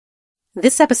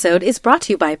This episode is brought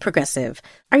to you by Progressive.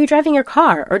 Are you driving your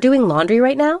car or doing laundry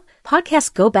right now?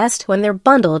 Podcasts go best when they're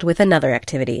bundled with another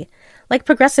activity. Like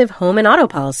Progressive home and auto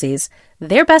policies,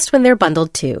 they're best when they're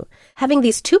bundled too. Having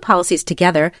these two policies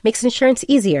together makes insurance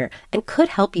easier and could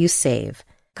help you save.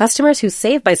 Customers who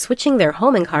save by switching their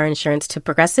home and car insurance to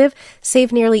Progressive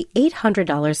save nearly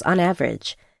 $800 on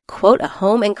average. Quote a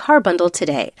home and car bundle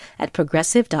today at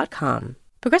Progressive.com.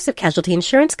 Progressive Casualty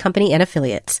Insurance Company and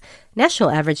Affiliates. National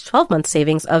average 12-month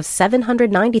savings of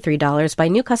 $793 by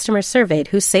new customers surveyed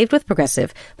who saved with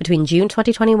Progressive between June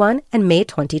 2021 and May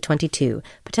 2022.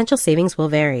 Potential savings will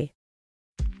vary.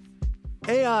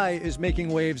 AI is making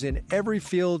waves in every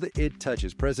field it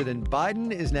touches. President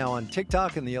Biden is now on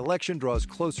TikTok, and the election draws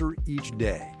closer each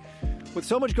day. With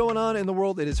so much going on in the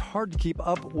world, it is hard to keep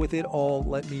up with it all,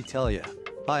 let me tell you.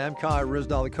 Hi, I'm Kai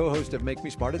Rizdal, the co-host of Make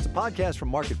Me Smart. It's a podcast from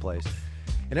Marketplace.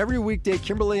 And every weekday,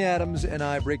 Kimberly Adams and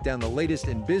I break down the latest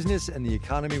in business and the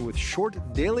economy with short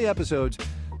daily episodes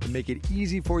to make it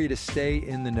easy for you to stay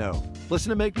in the know. Listen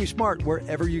to Make Me Smart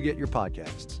wherever you get your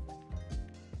podcasts.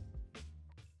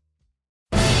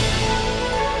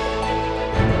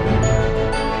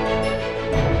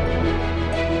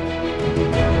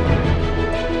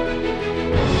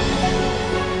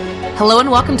 Hello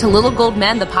and welcome to Little Gold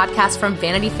Men, the podcast from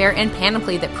Vanity Fair and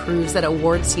Panoply that proves that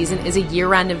award season is a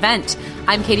year-round event.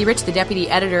 I'm Katie Rich, the deputy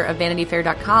editor of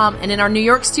VanityFair.com, and in our New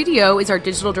York studio is our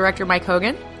digital director, Mike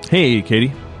Hogan. Hey,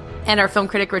 Katie. And our film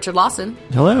critic, Richard Lawson.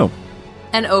 Hello.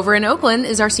 And over in Oakland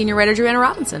is our senior writer, Joanna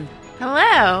Robinson.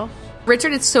 Hello.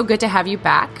 Richard, it's so good to have you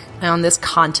back on this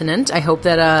continent. I hope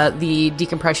that the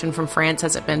decompression from France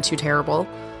hasn't been too terrible.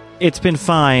 It's been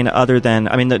fine, other than,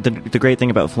 I mean, the great thing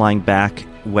about flying back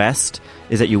west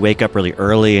is that you wake up really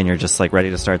early and you're just like ready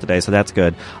to start the day, so that's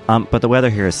good. But the weather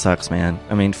here sucks, man.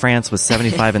 I mean, France was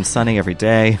 75 and sunny every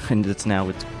day, and it's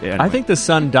now... Anyway. I think the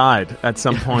sun died at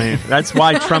some point. That's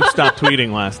why Trump stopped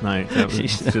tweeting last night.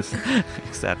 Just...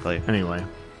 Exactly. We're Anyway.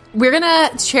 going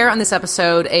to share on this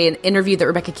episode an interview that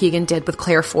Rebecca Keegan did with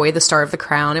Claire Foy, the star of The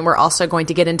Crown, and we're also going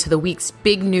to get into the week's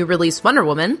big new release, Wonder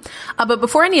Woman. But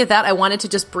before any of that, I wanted to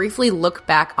just briefly look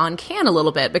back on Cannes a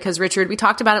little bit, because, Richard, we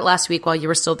talked about it last week while you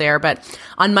were still there, but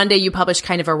on Monday you published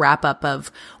kind of a wrap-up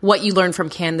of what you learned from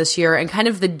Cannes this year and kind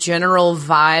of the general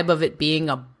vibe of it being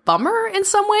a bummer in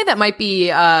some way. That might be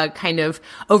kind of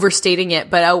overstating it,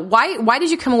 but why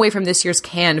did you come away from this year's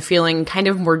Cannes feeling kind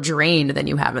of more drained than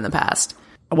you have in the past?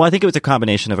 Well, I think it was a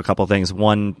combination of a couple of things.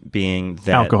 One being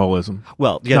that... Alcoholism.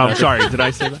 Well, yeah. No, sorry. Did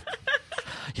I say that?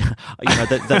 Yeah, you know,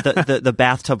 the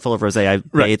bathtub full of rosé I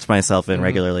bathed myself in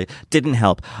regularly didn't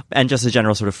help, and just a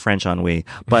general sort of French ennui.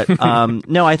 But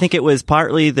no, I think it was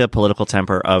partly the political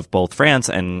temper of both France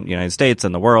and United States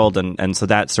and the world, and so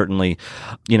that certainly,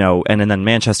 you know, and then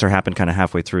Manchester happened kind of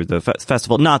halfway through the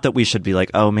festival. Not that we should be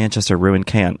like, oh, Manchester ruined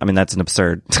Cannes. I mean, that's an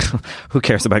absurd. Who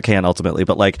cares about Cannes ultimately?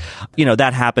 But like, you know,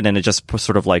 that happened, and it just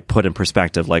sort of like put in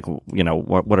perspective, like, you know,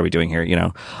 what are we doing here? You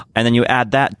know, and then you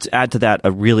add to that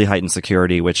a really heightened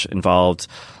security, which involved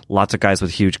lots of guys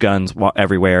with huge guns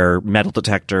everywhere, metal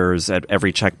detectors at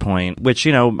every checkpoint, which,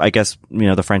 you know, I guess, you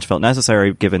know, the French felt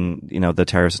necessary given, you know, the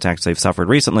terrorist attacks they've suffered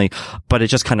recently. But it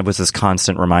just kind of was this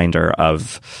constant reminder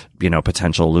of, you know,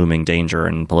 potential looming danger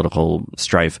and political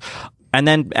strife. And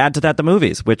then add to that the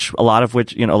movies, which a lot of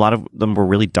them were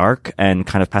really dark and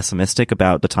kind of pessimistic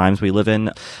about the times we live in.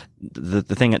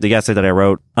 The essay that I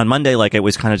wrote on Monday, like, it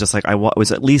was kind of just like, I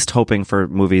was at least hoping for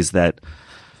movies that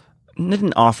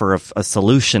didn't offer a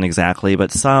solution exactly,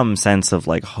 but some sense of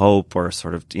like hope or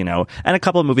sort of, you know, and a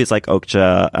couple of movies like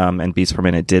Okja and Beats Per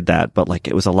Minute did that, but like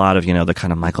it was a lot of, you know, the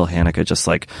kind of Michael Haneke, just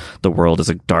like the world is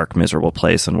a dark, miserable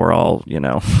place and we're all, you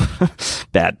know,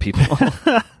 bad people.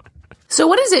 So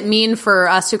what does it mean for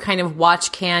us who kind of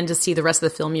watch Cannes to see the rest of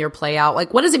the film year play out?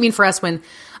 Like, what does it mean for us when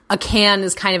a Cannes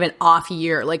is kind of an off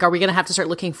year? Like, are we going to have to start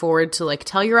looking forward to like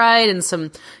Telluride and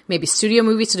some maybe studio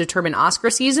movies to determine Oscar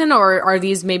season? Or are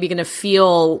these maybe going to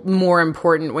feel more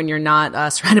important when you're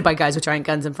not surrounded by guys with giant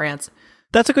guns in France?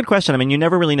 That's a good question. I mean, you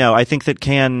never really know. I think that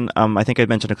Cannes, I think I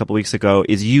mentioned a couple weeks ago,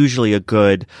 is usually a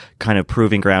good kind of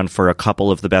proving ground for a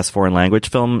couple of the best foreign language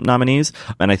film nominees.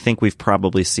 And I think we've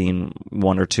probably seen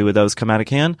one or two of those come out of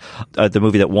Cannes. The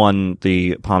movie that won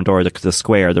the Palme d'Or, the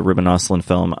Square, the Ruben Östlund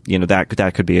film, you know,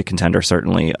 that could be a contender,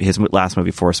 certainly. His last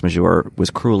movie, Force Majeure, was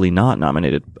cruelly not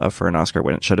nominated for an Oscar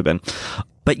when it should have been.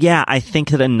 But yeah, I think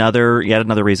that yet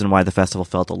another reason why the festival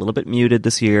felt a little bit muted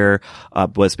this year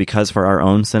was because, for our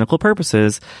own cynical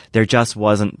purposes, there just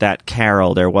wasn't that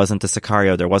Carol, there wasn't the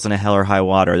Sicario, there wasn't a Hell or High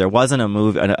Water, there wasn't a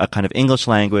movie, a kind of English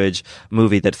language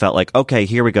movie that felt like, okay,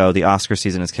 here we go, the Oscar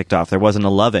season is kicked off. There wasn't a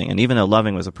Loving, and even though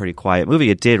Loving was a pretty quiet movie,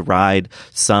 it did ride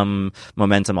some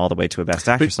momentum all the way to a Best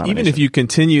Actress nomination. Even if you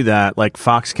continue that, like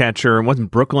Foxcatcher,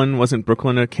 wasn't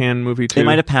Brooklyn a Cannes movie too? It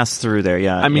might have passed through there,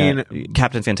 yeah. I mean,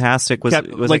 Captain Fantastic was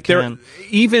like Cannes.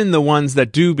 Even the ones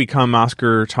that do become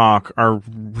Oscar talk are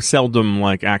seldom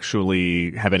like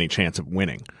actually have any chance of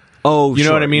winning. Oh, you know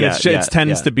sure. what I mean? Yeah, It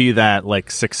tends to be that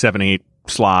like 6, 7, 8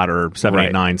 slot or 7,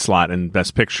 8, 9 slot in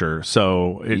Best Picture.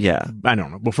 So I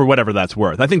don't know. Well, for whatever that's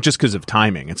worth, I think just because of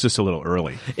timing, it's just a little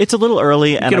early. It's a little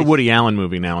early. And get a Woody Allen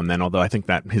movie now and then, although I think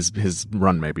that his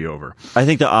run may be over. I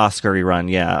think the Oscar run,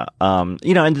 yeah. And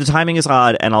the timing is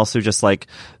odd, and also just like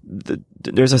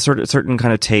there's a certain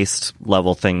kind of taste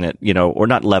level thing that, or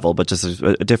not level, but just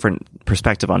a different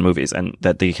perspective on movies, and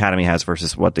that the Academy has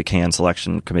versus what the Cannes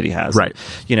Selection Committee has. Right.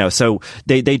 So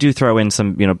they do throw in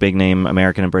some, big name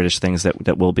American and British things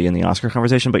that will be in the Oscar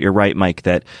conversation. But you're right, Mike,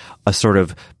 that a sort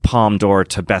of Palme d'Or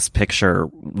to Best Picture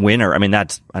winner. I mean, I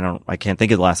can't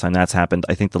think of the last time that's happened.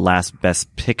 I think the last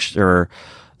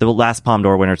Palme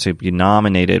d'Or winner to be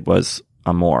nominated was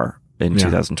Amour in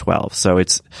 2012. So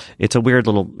it's a weird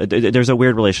there's a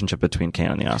weird relationship between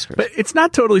Cannes and the Oscars. But it's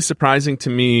not totally surprising to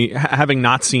me, having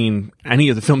not seen any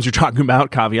of the films you're talking about,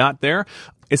 caveat there.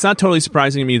 It's not totally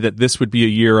surprising to me that this would be a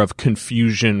year of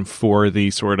confusion for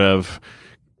the sort of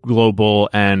global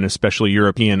and especially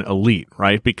European elite,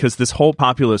 right? Because this whole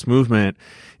populist movement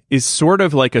is sort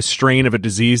of like a strain of a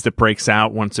disease that breaks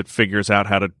out once it figures out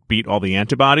how to beat all the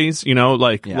antibodies,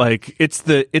 like it's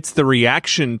the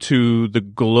reaction to the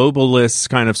globalist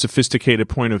kind of sophisticated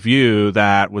point of view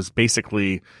that was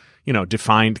basically,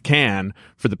 defined Cannes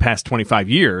for the past 25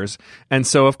 years. And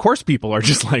so of course people are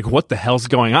just like, what the hell's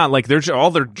going on? Like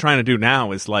all they're trying to do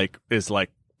now is like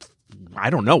I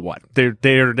don't know what they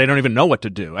don't even know what to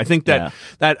do. I think that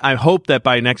I hope that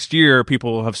by next year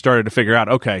people have started to figure out,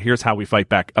 okay, here's how we fight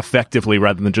back effectively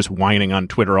rather than just whining on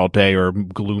Twitter all day or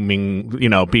being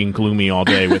gloomy all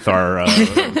day with our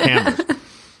cameras.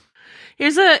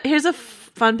 Here's a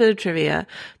fun bit of trivia.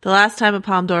 The last time a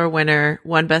Palme d'Or winner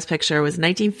won Best Picture was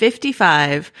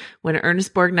 1955 when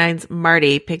Ernest Borgnine's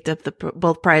Marty picked up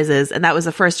both prizes, and that was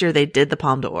the first year they did the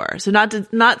Palme d'Or. So not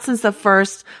since the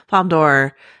first Palme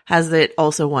d'Or has it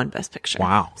also won Best Picture.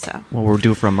 Wow. So we're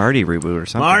due for a Marty reboot or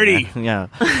something. Marty! Yeah.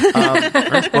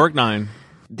 Ernest Borgnine.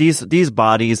 These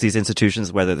bodies, these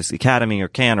institutions, whether it's the Academy or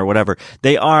Cannes or whatever,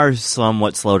 they are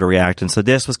somewhat slow to react. And so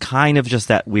this was kind of just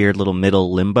that weird little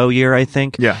middle limbo year, I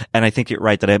think. Yeah. And I think you're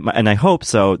right and I hope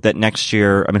so that next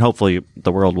year, I mean, hopefully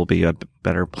the world will be a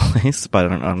better place,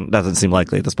 but it doesn't seem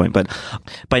likely at this point. But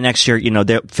by next year,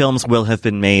 the films will have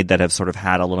been made that have sort of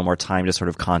had a little more time to sort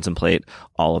of contemplate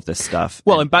all of this stuff.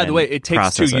 Well, and by the way, it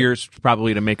takes 2 years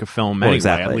probably to make a film anyway,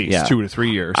 at least 2 to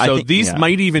 3 years. So these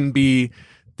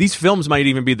films might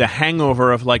even be the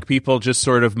hangover of like people just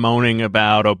sort of moaning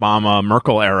about Obama,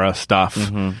 Merkel era stuff,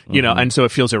 and so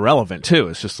it feels irrelevant too.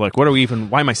 It's just like,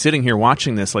 why am I sitting here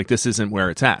watching this? Like, this isn't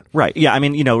where it's at. Right. Yeah. I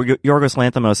mean, Yorgos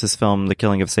Lanthimos' film, The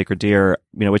Killing of Sacred Deer,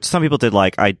 which some people did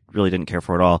like, I really didn't care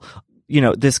for at all.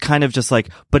 This kind of just like,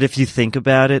 but if you think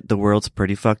about it, the world's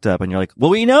pretty fucked up. And you're like, well,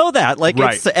 we know that. Like,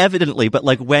 right. It's evidently, but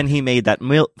like when he made that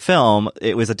film,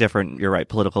 it was a different, you're right,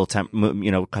 political, kind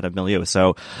of milieu.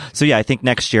 So yeah, I think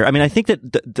next year, I mean, I think that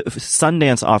the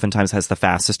Sundance oftentimes has the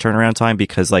fastest turnaround time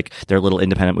because like they're little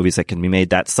independent movies that can be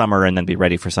made that summer and then be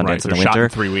ready for Sundance in the winter. Shot in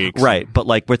 3 weeks. Right. But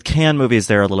like with Cannes movies,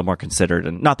 they're a little more considered,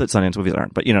 and not that Sundance movies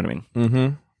aren't, but you know what I mean?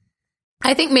 Mm-hmm.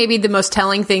 I think maybe the most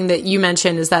telling thing that you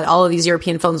mentioned is that all of these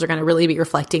European films are going to really be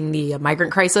reflecting the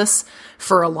migrant crisis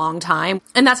for a long time.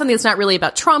 And that's something that's not really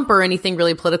about Trump or anything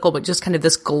really political, but just kind of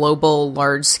this global,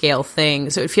 large-scale thing.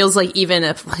 So it feels like even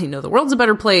if, the world's a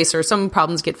better place or some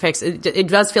problems get fixed, it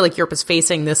does feel like Europe is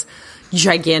facing this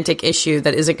gigantic issue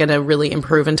that isn't going to really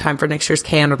improve in time for next year's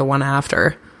Cannes or the one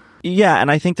after. Yeah, and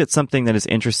I think that's something that is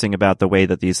interesting about the way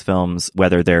that these films,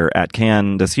 whether they're at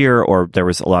Cannes this year or there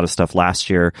was a lot of stuff last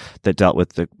year that dealt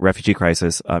with the refugee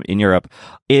crisis in Europe,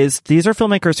 is these are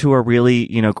filmmakers who are really,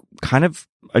 kind of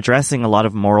addressing a lot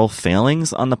of moral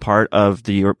failings on the part of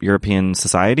the European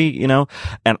society, you know,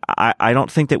 and I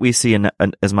don't think that we see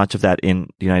as much of that in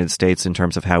the United States in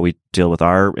terms of how we deal with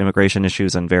our immigration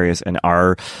issues and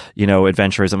our, you know,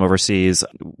 adventurism overseas.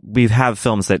 We have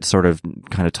films that sort of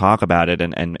kind of talk about it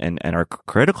and are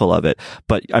critical of it.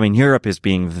 But I mean,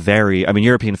 European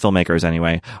filmmakers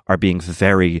anyway are being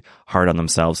very hard on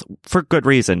themselves for good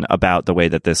reason about the way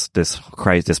that this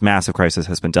massive crisis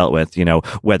has been dealt with, you know,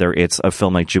 whether it's a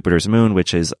film like Jupiter's Moon,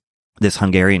 which is this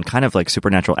Hungarian kind of like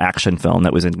supernatural action film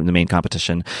that was in the main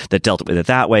competition that dealt with it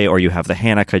that way, or you have the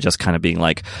Hanukkah just kind of being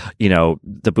like, you know,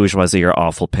 the bourgeoisie are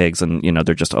awful pigs and, you know,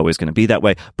 they're just always going to be that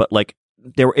way. But like,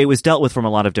 it was dealt with from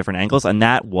a lot of different angles, and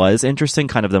that was interesting.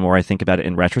 Kind of the more I think about it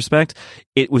in retrospect,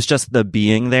 it was just the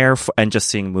being there and just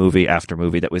seeing movie after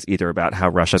movie that was either about how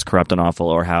Russia's corrupt and awful,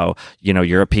 or how, you know,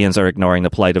 Europeans are ignoring the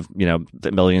plight of, you know,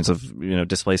 the millions of, you know,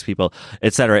 displaced people,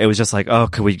 etc. It was just like, oh,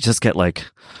 could we just get like,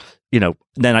 you know,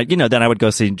 then I would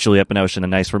go see Juliette Binoche in a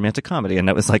nice romantic comedy, and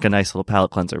that was like a nice little palate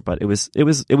cleanser. But it was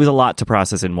a lot to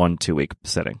process in 1-2 week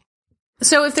sitting.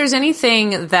 So if there's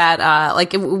anything that,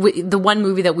 the one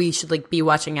movie that we should like be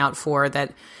watching out for,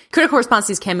 that critical response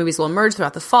to these Cannes movies will emerge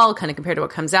throughout the fall, kind of compared to what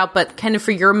comes out, but kind of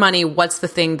for your money, what's the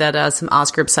thing that some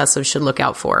Oscar obsessives should look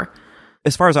out for?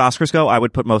 As far as Oscars go, I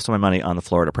would put most of my money on The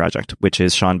Florida Project, which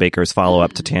is Sean Baker's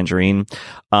follow-up to Tangerine.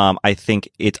 I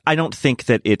don't think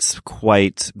that it's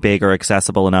quite big or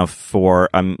accessible enough for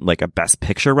like a Best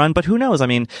Picture run, but who knows? I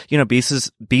mean, you know,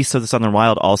 Beasts of the Southern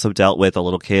Wild also dealt with a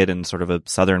little kid and sort of a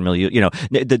Southern milieu. You know,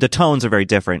 the tones are very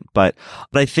different, but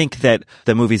I think that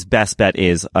the movie's best bet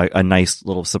is a nice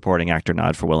little supporting actor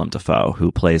nod for Willem Dafoe,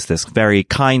 who plays this very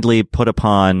kindly put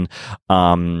upon,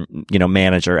 you know,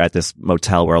 manager at this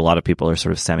motel where a lot of people are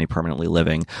sort of semi-permanently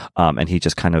living, and he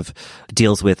just kind of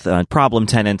deals with problem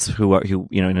tenants who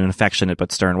you know, in an affectionate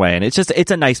but stern way. And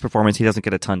it's a nice performance. He doesn't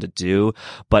get a ton to do,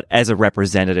 but as a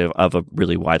representative of a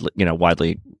really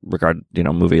widely regarded, you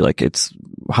know, movie, like it's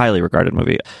highly regarded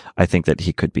movie, I think that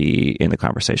he could be in the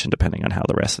conversation depending on how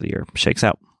the rest of the year shakes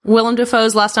out. Willem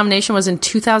Dafoe's last nomination was in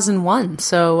 2001,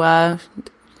 so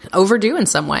overdue in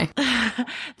some way.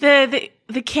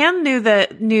 The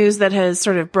Cannes news that has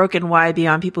sort of broken wide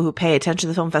beyond people who pay attention to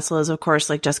the film festival is, of course,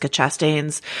 like Jessica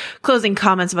Chastain's closing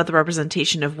comments about the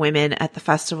representation of women at the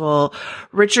festival.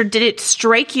 Richard, did it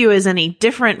strike you as any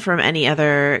different from any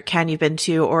other Cannes you've been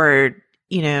to, or,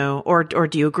 you know, or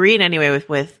do you agree in any way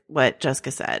with what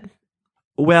Jessica said?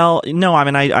 Well, no, I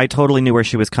mean, I totally knew where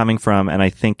she was coming from, and I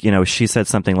think, you know, she said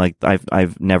something like,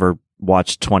 I've never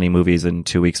watched 20 movies in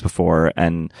 2 weeks before,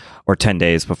 or 10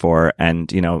 days before.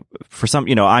 And, you know, for some,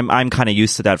 you know, I'm kind of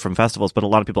used to that from festivals, but a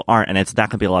lot of people aren't. And that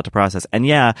can be a lot to process. And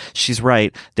yeah, she's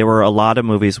right. There were a lot of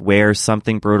movies where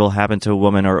something brutal happened to a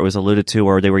woman, or it was alluded to,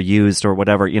 or they were used, or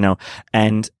whatever, you know,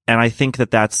 and I think that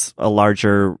that's a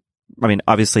larger, I mean,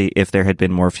 obviously, if there had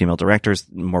been more female directors,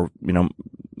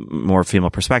 more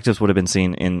female perspectives would have been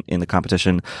seen in the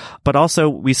competition. But also,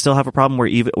 we still have a problem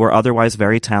where otherwise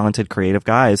very talented, creative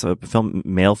guys,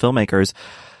 male filmmakers,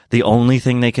 the only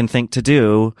thing they can think to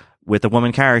do with a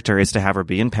woman character is to have her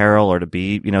be in peril or to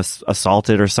be, you know,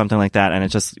 assaulted or something like that. And it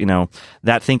just, you know,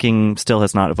 that thinking still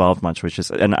has not evolved much, which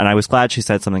is, and I was glad she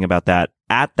said something about that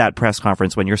at that press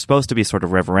conference when you're supposed to be sort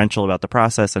of reverential about the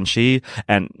process, and she,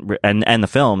 and the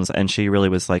films. And she really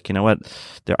was like, you know what,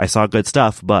 I saw good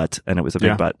stuff, and it was a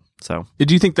big but. So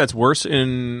do you think that's worse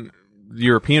in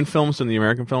European films than the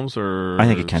American films, or? I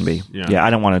think it can be. Yeah, I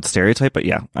don't want to stereotype, but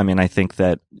yeah. I mean, I think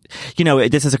that, you know,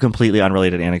 this is a completely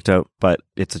unrelated anecdote, but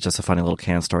it's just a funny little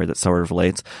Cannes story that sort of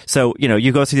relates. So, you know,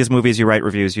 you go see these movies, you write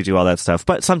reviews, you do all that stuff,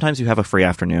 but sometimes you have a free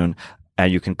afternoon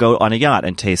and you can go on a yacht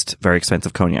and taste very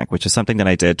expensive cognac, which is something that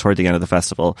I did toward the end of the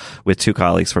festival with two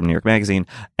colleagues from New York Magazine.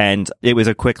 And it was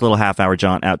a quick little half-hour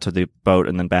jaunt out to the boat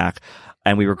and then back.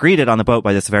 And we were greeted on the boat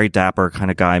by this very dapper kind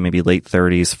of guy, maybe late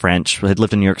 30s, French, who had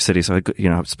lived in New York City, so, you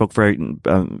know, spoke very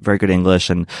good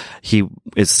English. And he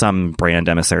is some brand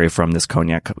emissary from this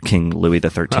cognac, King Louis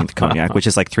XIII cognac, which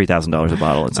is like $3,000 a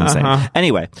bottle. It's insane.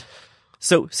 Anyway,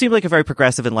 so seemed like a very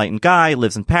progressive, enlightened guy,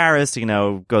 lives in Paris, you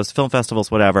know, goes to film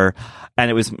festivals, whatever. And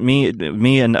it was me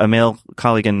and a male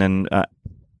colleague and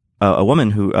a woman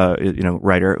who, you know,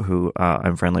 writer who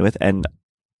I'm friendly with. And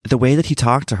the way that he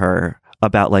talked to her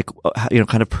about, like, you know,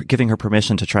 kind of giving her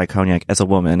permission to try cognac as a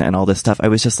woman and all this stuff, I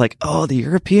was just like, oh, the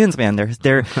Europeans, man, there's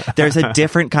a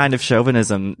different kind of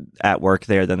chauvinism at work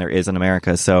there than there is in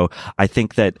America. So I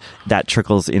think that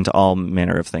trickles into all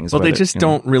manner of things. Well, they just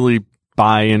don't really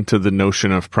buy into the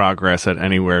notion of progress at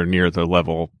anywhere near the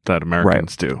level that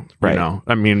Americans do. Right. You know?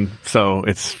 I mean, so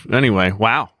it's anyway.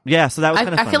 Wow. Yeah. So that was kind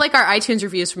of fun. I feel like our iTunes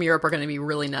reviews from Europe are going to be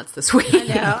really nuts this week.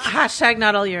 No, hashtag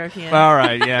not all European. All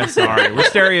right. Yeah. Sorry. We're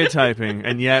stereotyping,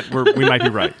 and yet we might be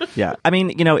right. Yeah. I mean,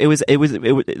 you know,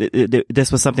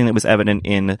 this was something that was evident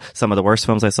in some of the worst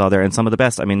films I saw there and some of the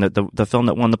best. I mean, the film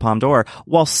that won the Palme d'Or,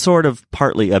 while sort of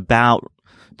partly about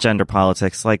gender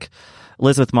politics, like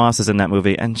Elizabeth Moss is in that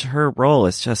movie, and her role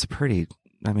is just pretty.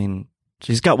 I mean,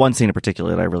 she's got one scene in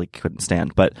particular that I really couldn't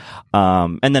stand, but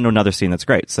and then another scene that's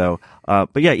great. So,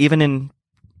 but yeah, even in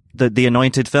the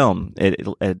Anointed film,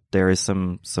 there is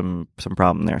some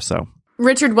problem there. So.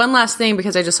 Richard, one last thing,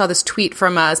 because I just saw this tweet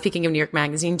from, speaking of New York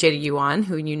Magazine, Jada Yuan,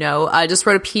 who you know, just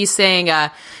wrote a piece saying,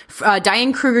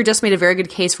 Diane Kruger just made a very good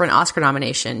case for an Oscar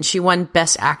nomination. She won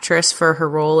Best Actress for her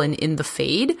role in The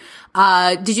Fade.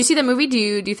 Did you see that movie? Do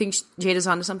you think Jada's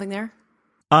onto something there?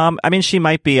 I mean, she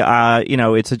might be, you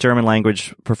know, it's a German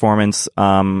language performance.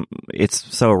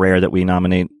 It's so rare that we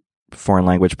nominate foreign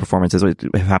language performances.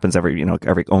 It happens every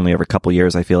couple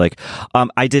years, I feel like.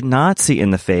 I did not see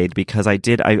In the Fade because I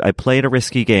played a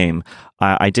risky game.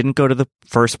 I didn't go to the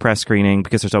first press screening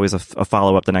because there's always a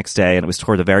follow-up the next day, and it was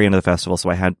toward the very end of the festival, so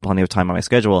I had plenty of time on my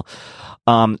schedule.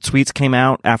 Tweets came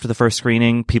out after the first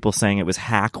screening, people saying it was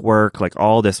hack work, like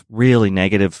all this really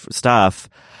negative stuff.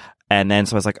 And then,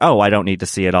 so I was like, oh, I don't need to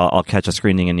see it. I'll catch a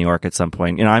screening in New York at some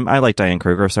point. You know, I like Diane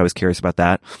Kruger, so I was curious about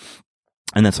that.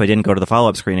 And then, so I didn't go to the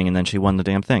follow-up screening, and then she won the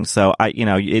damn thing. So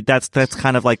that's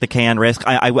kind of like the Cannes risk.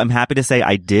 I'm happy to say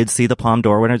I did see the Palme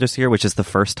d'Or winner this year, which is the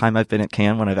first time I've been at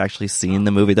Cannes when I've actually seen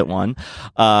the movie that won.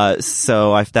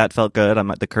 So that felt good.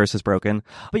 The curse is broken.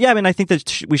 But yeah, I mean, I think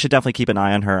that we should definitely keep an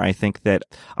eye on her. I think that,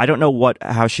 I don't know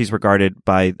how she's regarded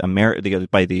by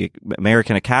the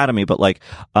American Academy, but like,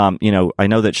 you know, I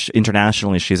know that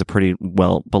internationally she's a pretty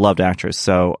well-beloved actress.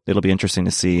 So it'll be interesting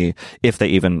to see if they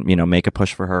even, you know, make a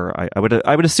push for her.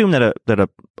 I would assume that a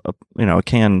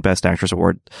Cannes Best Actress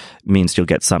award means you'll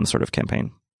get some sort of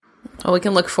campaign. Well, we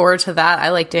can look forward to that. I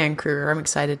like Dan Kruger. I'm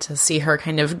excited to see her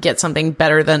kind of get something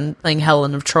better than playing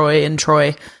Helen of Troy in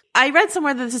Troy. I read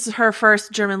somewhere that this is her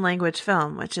first German language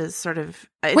film, which is sort of...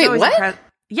 Wait, what?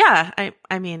 Yeah,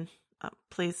 I mean,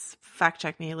 please fact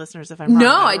check me, listeners, if I'm wrong.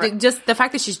 No, I did, just the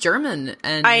fact that she's German,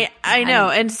 and I know,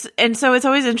 and so it's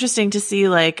always interesting to see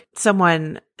like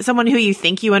someone who you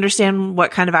think you understand what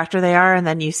kind of actor they are, and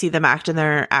then you see them act in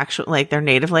their actual, like, their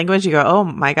native language. You go, oh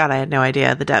my god, I had no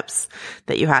idea the depths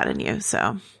that you had in you.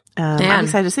 So I'm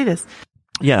excited to see this.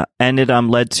 Yeah, and it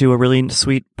led to a really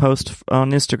sweet post on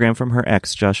Instagram from her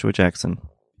ex, Joshua Jackson.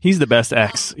 He's the best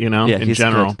ex, you know, in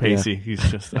general. Good, Pacey, yeah.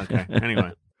 He's just okay.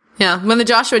 Anyway. Yeah, when the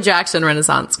Joshua Jackson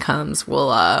Renaissance comes, we'll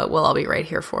all be right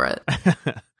here for it.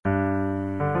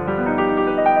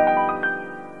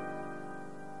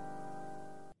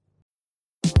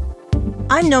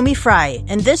 I'm Nomi Fry,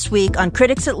 and this week on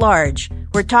Critics at Large,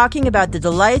 we're talking about the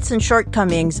delights and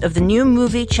shortcomings of the new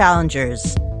movie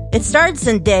Challengers. It stars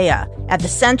Zendaya at the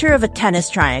center of a tennis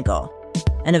triangle,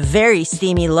 and a very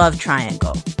steamy love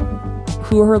triangle.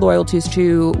 Who are her loyalties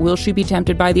to? Will she be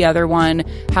tempted by the other one?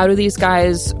 How do these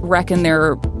guys reckon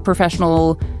their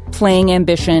professional playing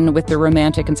ambition with their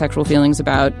romantic and sexual feelings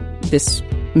about this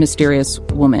mysterious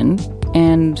woman?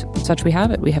 And such we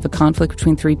have it. We have a conflict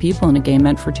between three people in a game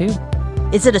meant for two.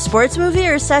 Is it a sports movie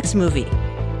or a sex movie?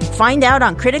 Find out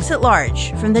on Critics at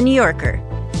Large from The New Yorker.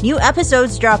 New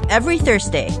episodes drop every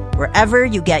Thursday, wherever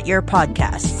you get your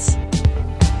podcasts.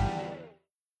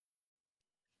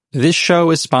 This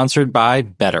show is sponsored by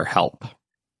BetterHelp.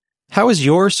 How is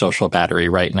your social battery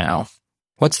right now?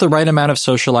 What's the right amount of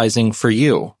socializing for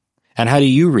you? And how do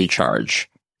you recharge?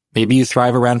 Maybe you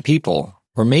thrive around people,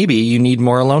 or maybe you need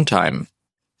more alone time.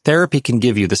 Therapy can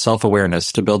give you the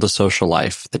self-awareness to build a social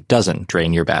life that doesn't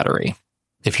drain your battery.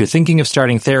 If you're thinking of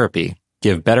starting therapy,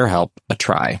 give BetterHelp a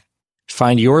try.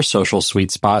 Find your social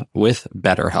sweet spot with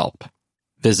BetterHelp.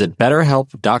 Visit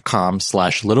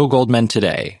BetterHelp.com/littlegoldmen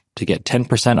today to get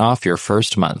 10% off your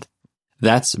first month.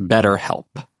 That's BetterHelp.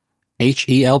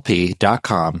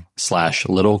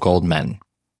 HELP.com/littlegoldmen.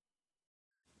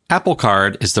 Apple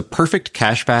Card is the perfect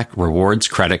cashback rewards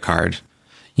credit card.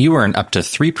 You earn up to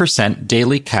 3%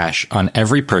 daily cash on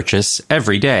every purchase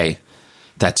every day.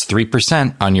 That's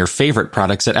 3% on your favorite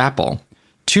products at Apple,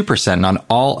 2% on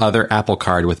all other Apple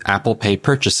Card with Apple Pay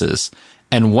purchases,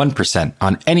 and 1%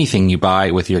 on anything you buy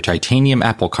with your titanium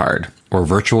Apple Card or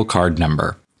virtual card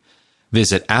number.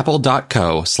 Visit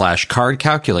apple.co/card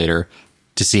calculator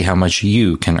to see how much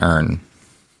you can earn.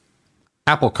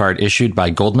 Apple Card issued by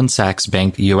Goldman Sachs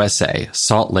Bank USA,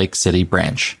 Salt Lake City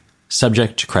branch.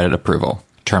 Subject to credit approval.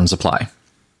 Terms apply.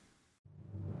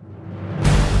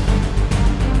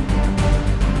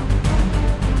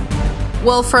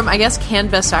 Well, from, I guess, Cannes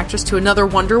Best Actress to another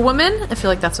Wonder Woman, I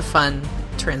feel like that's a fun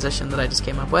transition that I just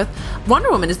came up with. Wonder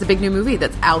Woman is the big new movie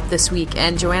that's out this week,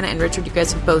 and Joanna and Richard, you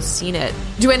guys have both seen it.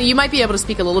 Joanna, you might be able to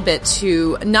speak a little bit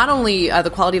to not only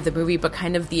the quality of the movie, but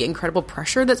kind of the incredible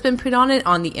pressure that's been put on it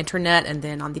on the internet, and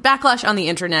then on the backlash on the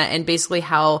internet, and basically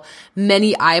how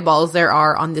many eyeballs there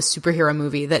are on this superhero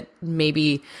movie that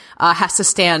maybe has to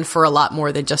stand for a lot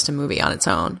more than just a movie on its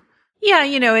own. Yeah,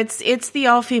 it's the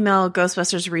all-female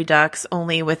Ghostbusters Redux,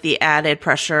 only with the added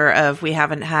pressure of we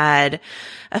haven't had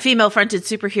a female-fronted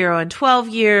superhero in 12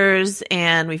 years,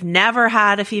 and we've never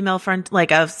had a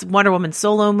like a Wonder Woman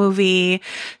solo movie.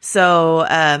 So,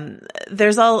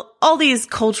 there's all these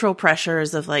cultural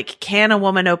pressures of like, can a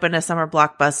woman open a summer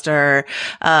blockbuster?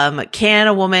 Can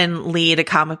a woman lead a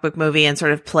comic book movie and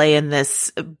sort of play in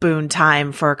this boon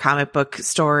time for comic book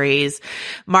stories?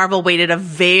 Marvel waited a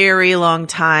very long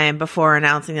time before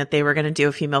announcing that they were going to do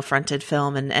a female-fronted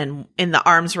film, and in the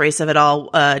arms race of it all,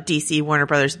 DC, Warner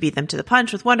Brothers beat them to the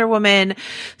punch with Wonder Woman.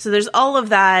 So there's all of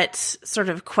that sort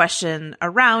of question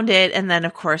around it. And then,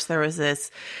 of course, there was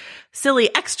this silly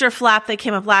extra flap that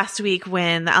came up last week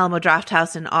when the Alamo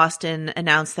Drafthouse in Austin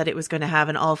announced that it was going to have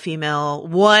one all-female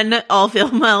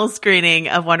screening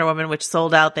of Wonder Woman, which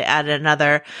sold out. They added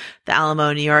another. The Alamo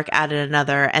in New York added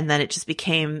another. And then it just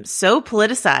became so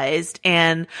politicized.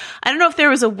 And I don't know if there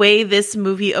was a way this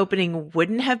movie opening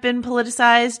wouldn't have been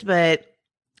politicized, but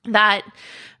that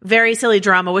very silly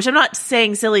drama, which I'm not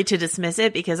saying silly to dismiss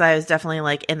it, because I was definitely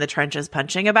like in the trenches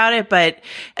punching about it, but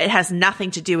it has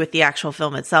nothing to do with the actual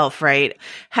film itself, right?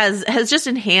 Has just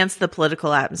enhanced the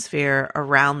political atmosphere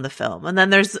around the film. And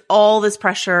then there's all this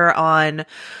pressure on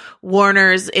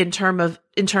Warner's in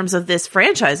terms of this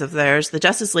franchise of theirs, the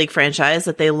Justice League franchise,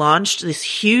 that they launched this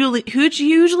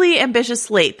hugely ambitious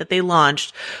slate that they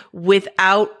launched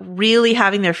without really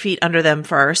having their feet under them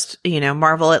first.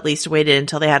 Marvel at least waited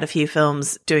until they had a few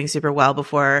films doing super well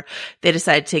before they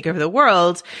decided to take over the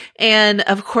world. And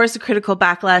of course, the critical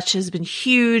backlash has been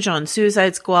huge on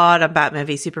Suicide Squad, on Batman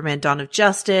v Superman: Dawn of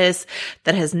Justice.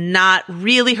 That has not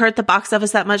really hurt the box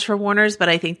office that much for Warner's, but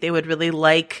I think they would really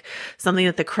like something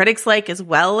that the critics like as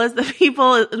well as the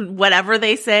people, whatever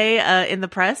they say in the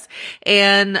press.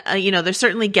 And they're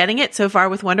certainly getting it so far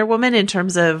with Wonder Woman in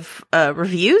terms of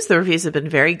reviews. The reviews have been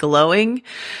very glowing,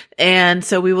 and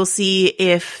so we will see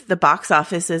if the box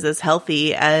office is as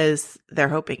healthy as they're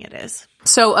hoping it is.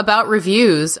 So about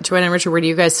reviews, Joanna and Richard, where do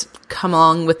you guys come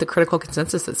along with the critical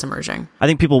consensus that's emerging? I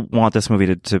think people want this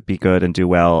movie to be good and do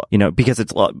well, because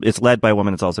it's led by a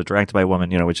woman, it's also directed by a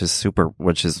woman, which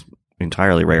is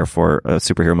entirely rare for a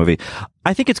superhero movie.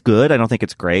 I think it's good. I don't think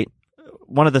it's great.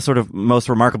 One of the sort of most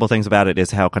remarkable things about it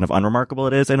is how kind of unremarkable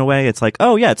it is in a way. It's like,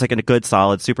 oh yeah, it's like a good,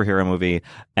 solid superhero movie,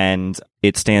 and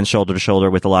it stands shoulder to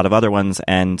shoulder with a lot of other ones,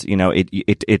 and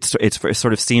it's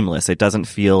sort of seamless. It doesn't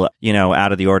feel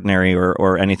out of the ordinary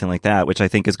or anything like that, which I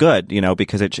think is good,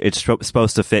 because it's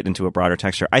supposed to fit into a broader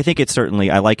texture. I think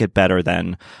I like it better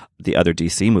than the other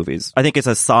DC movies. I think it's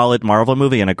a solid Marvel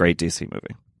movie and a great DC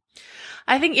movie.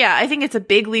 I think it's a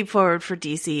big leap forward for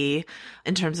DC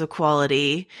in terms of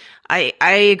quality. I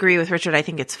agree with Richard. I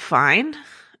think it's fine.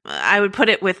 I would put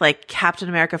it with like Captain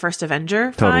America: First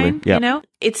Avenger. Fine. Totally. Yep.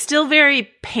 It's still very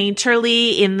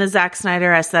painterly in the Zack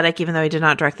Snyder aesthetic, even though he did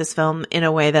not direct this film, in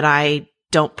a way that I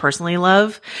don't personally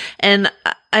love. And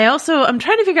I'm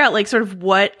trying to figure out like sort of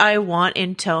what I want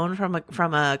in tone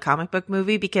from a comic book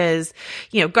movie, because,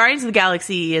 Guardians of the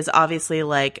Galaxy is obviously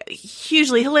like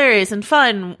hugely hilarious and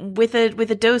fun with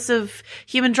a dose of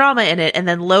human drama in it. And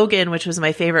then Logan, which was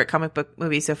my favorite comic book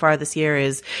movie so far this year,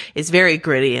 is very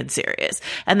gritty and serious.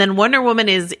 And then Wonder Woman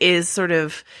is sort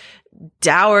of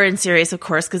dour and serious, of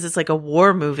course, because it's like a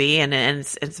war movie, and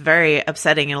it's very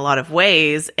upsetting in a lot of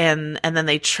ways. And then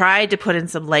they tried to put in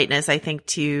some lightness, I think,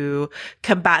 to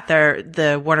combat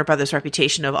the Warner Brothers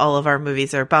reputation of all of our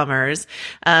movies are bummers.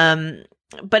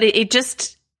 But it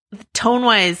just, tone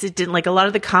wise, it didn't, like, a lot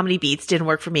of the comedy beats didn't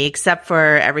work for me, except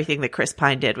for everything that Chris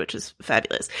Pine did, which was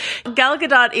fabulous. Gal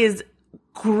Gadot is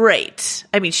great.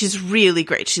 I mean, she's really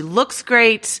great. She looks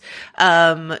great.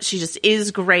 She just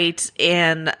is great.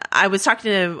 And I was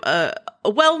talking to a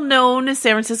well-known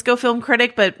San Francisco film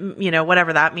critic, but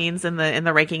whatever that means in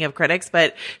the ranking of critics,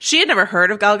 but she had never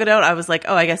heard of Gal Gadot. I was like,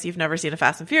 oh, I guess you've never seen a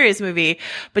Fast and Furious movie,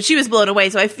 but she was blown away.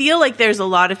 So I feel like there's a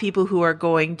lot of people who are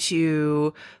going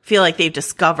to feel like they've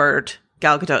discovered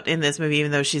Gal Gadot in this movie,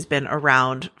 even though she's been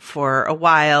around for a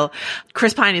while.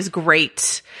 Chris Pine is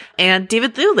great, and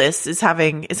David Thewlis is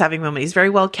having moments. He's very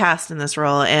well cast in this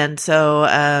role, and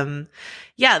so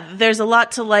there's a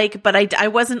lot to like. But I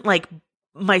wasn't like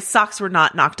my socks were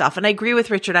not knocked off. And I agree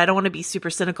with Richard. I don't want to be super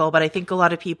cynical, but I think a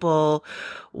lot of people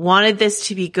wanted this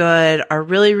to be good, are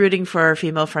really rooting for a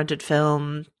female-fronted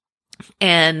film,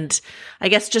 and I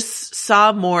guess just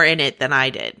saw more in it than I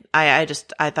did. I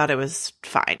thought it was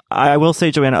fine. I will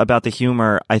say, Joanna, about the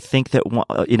humor, I think that,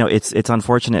 it's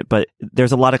unfortunate, but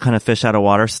there's a lot of kind of fish out of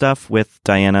water stuff with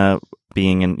Diana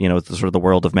being in, sort of the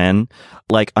world of men.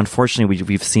 Like, unfortunately,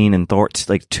 we've seen in Thor,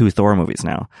 like 2 Thor movies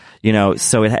now,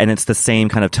 so and it's the same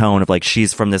kind of tone of like,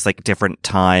 she's from this like different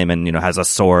time and, has a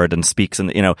sword and speaks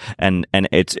and, and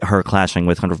it's her clashing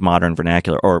with kind of modern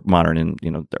vernacular, or modern in,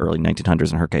 the early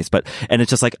 1900s in her case. And it's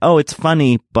just like, oh, it's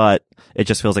funny, but it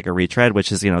just feels like a retread,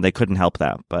 which is, they couldn't help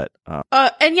that. But,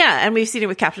 and we've seen it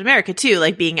with Captain America too,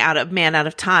 like being out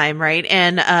of time. Right.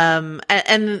 And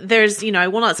there's, I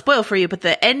will not spoil for you, but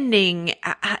the ending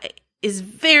is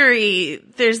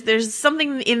there's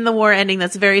something in the war ending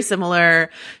that's very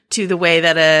similar to the way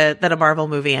that a Marvel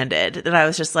movie ended, that I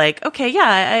was just like, okay, yeah,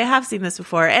 I have seen this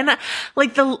before. And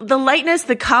like the lightness,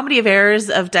 the comedy of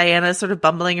errors of Diana sort of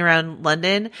bumbling around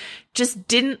London just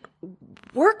didn't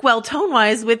work well tone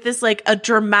wise with this like a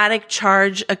dramatic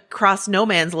charge across no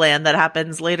man's land that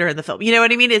happens later in the film. You know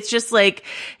what I mean? It's just like,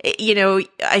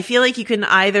 I feel like you can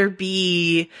either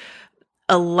be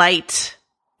a light,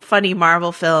 funny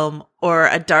Marvel film or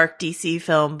a dark DC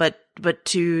film, but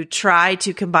to try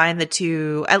to combine the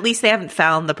two, at least they haven't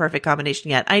found the perfect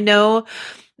combination yet. I know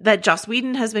that Joss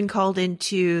Whedon has been called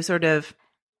into sort of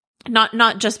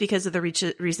not just because of the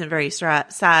recent very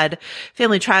sad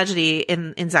family tragedy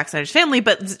in Zack Snyder's family,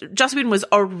 but Joss Whedon was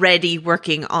already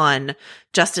working on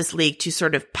Justice League to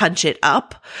sort of punch it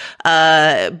up,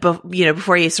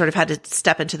 before he sort of had to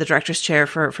step into the director's chair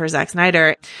for Zack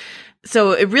Snyder.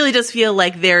 So it really does feel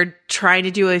like they're trying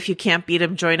to do a if you can't beat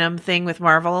them, join them thing with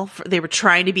Marvel. They were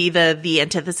trying to be the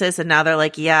antithesis, and now they're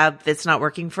like, yeah, it's not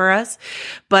working for us.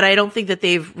 But I don't think that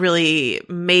they've really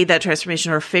made that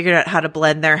transformation or figured out how to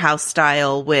blend their house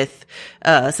style with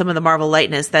some of the Marvel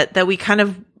lightness that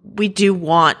we do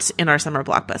want in our summer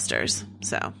blockbusters.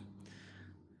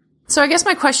 So I guess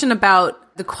my question about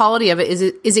the quality of it,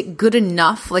 is it good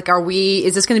enough? Like,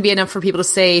 is this going to be enough for people to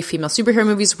say female superhero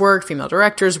movies work, female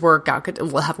directors work,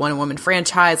 we'll have Wonder Woman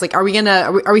franchise? Like, are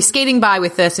we skating by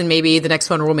with this and maybe the next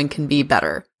Wonder Woman can be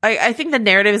better? I think the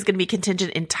narrative is going to be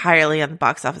contingent entirely on the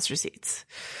box office receipts,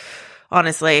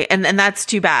 honestly. And that's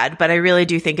too bad, but I really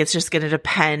do think it's just going to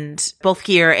depend both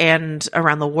here and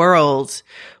around the world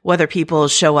whether people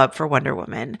show up for Wonder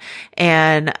Woman.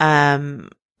 And,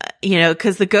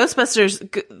 because the Ghostbusters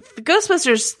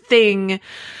thing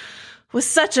was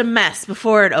such a mess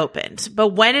before it opened. But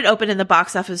when it opened and the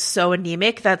box office so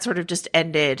anemic, that sort of just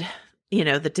ended,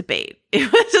 the debate.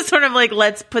 It was just sort of like,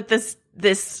 let's put this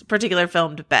particular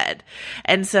film to bed.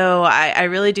 And so I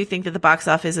really do think that the box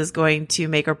office is going to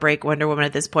make or break Wonder Woman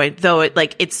at this point, though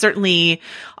it's certainly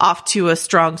off to a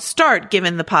strong start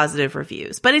given the positive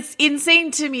reviews. But it's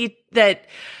insane to me that,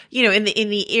 in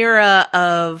the era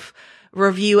of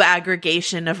review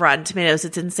aggregation of Rotten Tomatoes,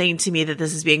 it's insane to me that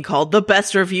this is being called the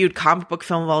best reviewed comic book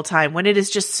film of all time when it is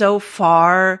just so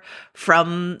far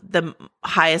from the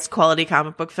highest quality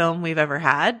comic book film we've ever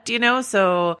had,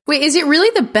 so. Wait, is it really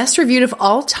the best reviewed of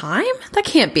all time? That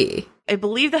can't be. I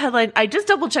believe the headline, I just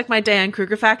double checked my Diane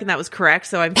Kruger fact and that was correct,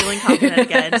 so I'm feeling confident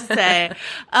again to say.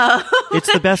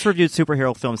 It's the best reviewed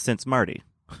superhero film since Marty.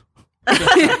 Since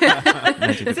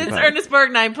Ernest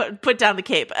Borgnine put down the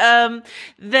cape, that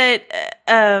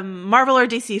Marvel or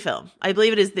DC film. I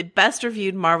believe it is the best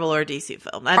reviewed Marvel or DC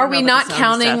film. Are we not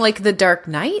counting like The Dark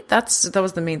Knight? That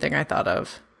was the main thing I thought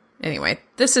of. Anyway,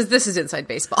 this is inside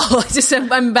baseball.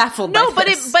 I'm baffled. No, by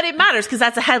this. but it matters because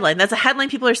that's a headline. That's a headline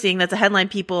people are seeing. That's a headline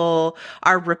people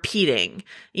are repeating.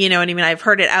 You know what I mean? I've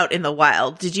heard it out in the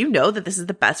wild. Did you know that this is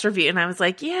the best review? And I was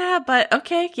like, yeah, but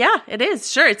okay, yeah, it is.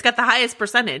 Sure, it's got the highest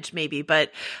percentage, maybe,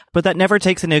 but that never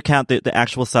takes into account the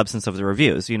actual substance of the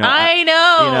reviews. I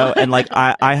know. And like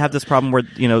I have this problem where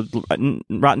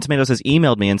Rotten Tomatoes has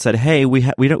emailed me and said, hey, we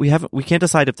can't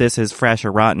decide if this is fresh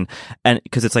or rotten, and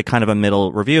because it's like kind of a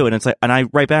middle review. And it's like, and I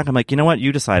write back, I'm like, you know what,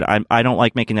 you decide. I don't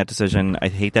like making that decision. I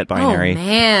hate that binary.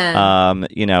 Oh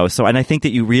man. So, and I think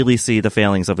that you really see the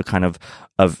failings of a kind of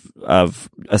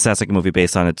assessing a movie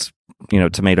based on its,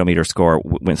 tomato meter score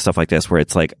with stuff like this, where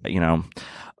it's like,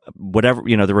 whatever,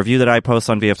 the review that I post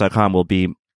on VF.com will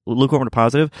be lukewarm to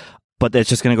positive, but it's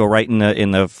just going to go right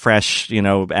in the fresh,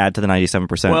 add to the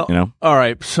 97%. Well, all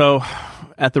right. So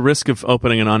at the risk of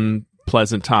opening an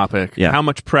unpleasant topic, how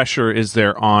much pressure is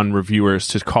there on reviewers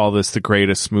to call this the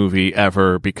greatest movie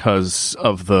ever because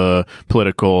of the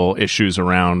political issues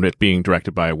around it being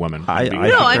directed by a woman?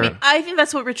 I think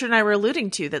that's what Richard and I were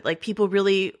alluding to, that like people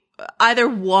really either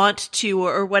want to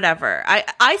or whatever.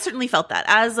 I certainly felt that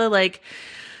as a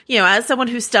as someone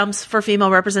who stumps for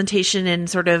female representation in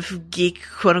sort of geek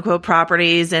quote unquote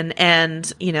properties and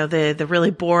the really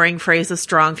boring phrase of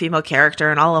strong female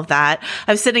character and all of that.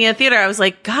 I was sitting in a theater. I was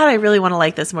like, God, I really want to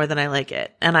like this more than I like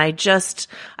it. And I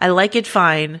like it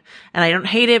fine, and I don't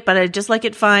hate it, but I just like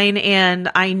it fine.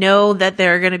 And I know that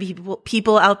there are going to be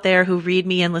people out there who read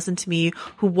me and listen to me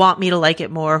who want me to like it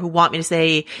more, who want me to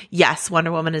say, yes,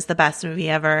 Wonder Woman is the best movie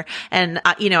ever. And,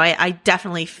 I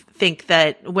definitely think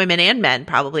that women and men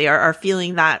probably are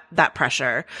feeling that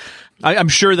pressure. I'm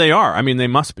sure they are. I mean, they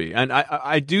must be. And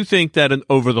I do think that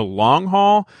over the long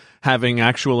haul, having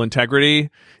actual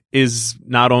integrity is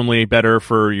not only better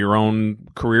for your own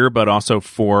career, but also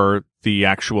for the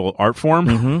actual art form.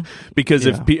 Mm-hmm. Because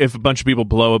if a bunch of people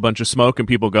blow a bunch of smoke and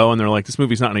people go and they're like, this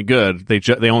movie's not any good,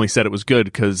 they only said it was good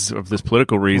because of this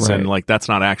political reason, like that's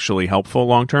not actually helpful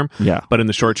long term. Yeah. But in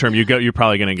the short term, you're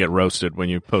probably going to get roasted when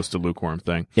you post a lukewarm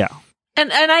thing. Yeah. And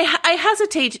I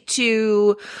hesitate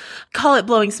to call it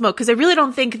blowing smoke because I really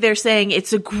don't think they're saying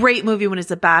it's a great movie when it's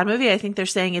a bad movie. I think they're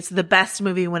saying it's the best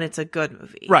movie when it's a good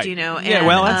movie. Right. Do you know? Yeah, and,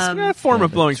 well, that's a form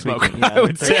of blowing smoke, I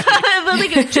would say.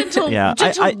 Like gentle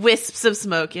wisps of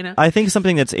smoke, you know? I think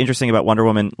something that's interesting about Wonder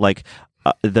Woman, like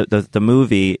the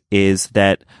movie, is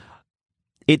that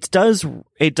it does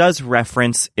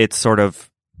reference its sort of,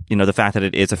 the fact that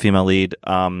it is a female lead,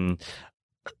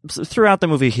 throughout the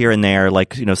movie here and there,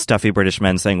 like, stuffy British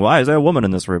men saying, why is there a woman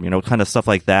in this room? Kind of stuff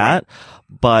like that.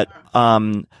 But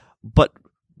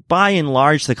by and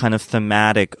large, the kind of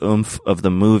thematic oomph of the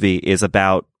movie is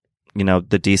about,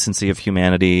 the decency of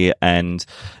humanity and,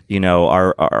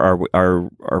 are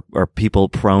people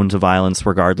prone to violence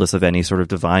regardless of any sort of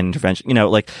divine intervention?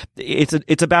 Like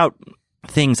it's about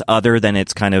things other than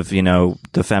it's kind of,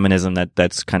 the feminism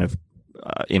that's kind of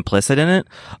implicit in it.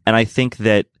 And I think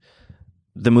that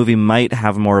the movie might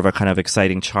have more of a kind of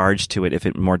exciting charge to it if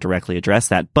it more directly addressed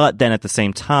that. But then at the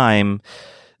same time,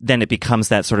 then it becomes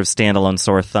that sort of standalone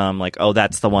sore thumb, like, oh,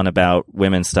 that's the one about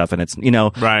women's stuff. And it's,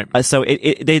 right. So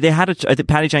they had I think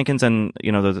Patty Jenkins and,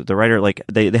 the writer, like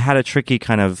they had a tricky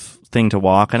kind of thing to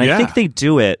walk. And I think they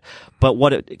do it, but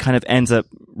what it kind of ends up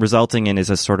resulting in is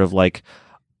a sort of like,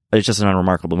 it's just an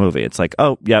unremarkable movie. It's like,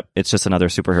 oh, yep, it's just another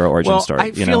superhero origin story.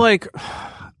 I feel like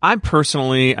I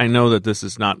know that this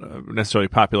is not necessarily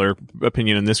popular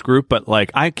opinion in this group, but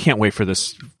like I can't wait for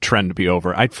this trend to be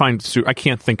over. I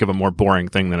can't think of a more boring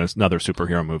thing than another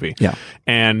superhero movie. Yeah,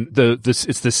 and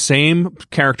it's the same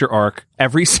character arc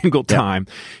every single time.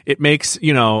 It makes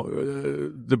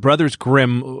the Brothers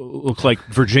Grimm look like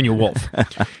Virginia Woolf,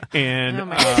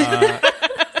 and.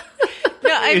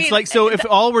 If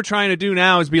all we're trying to do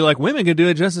now is be like, women can do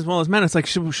it just as well as men, it's like,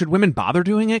 should women bother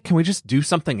doing it? Can we just do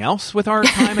something else with our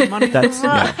time and money?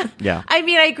 Yeah. I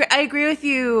mean, I agree with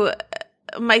you,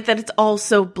 Mike, that it's all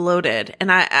so bloated,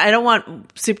 and I don't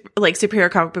want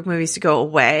superhero comic book movies to go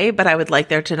away, but I would like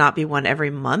there to not be one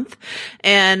every month.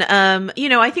 And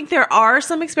I think there are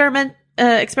some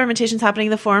experimentations happening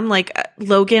in the form. Like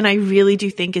Logan, I really do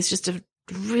think is just a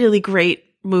really great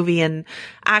movie and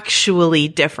actually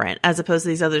different as opposed to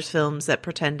these other films that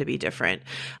pretend to be different.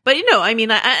 But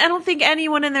I don't think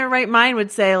anyone in their right mind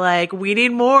would say like, we need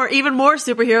even more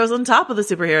superheroes on top of the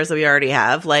superheroes that we already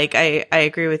have. Like I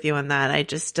agree with you on that. I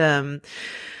just I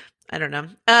don't know.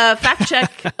 Fact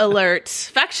check alert.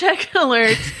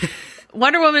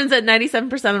 Wonder Woman's at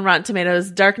 97% on Rotten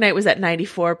Tomatoes. Dark Knight was at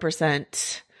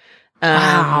 94%.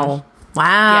 Wow.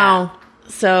 Yeah.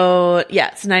 So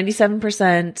yeah, it's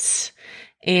 97%.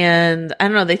 And I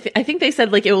don't know, I think they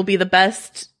said like it will be the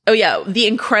best. Oh yeah, The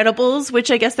Incredibles, which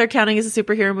I guess they're counting as a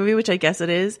superhero movie, which I guess it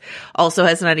is, also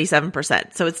has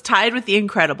 97%. So it's tied with The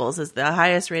Incredibles as the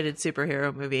highest rated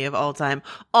superhero movie of all time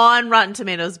on Rotten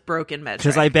Tomatoes broken metric.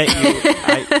 Because I bet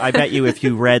I bet you if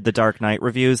you read the Dark Knight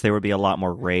reviews, there would be a lot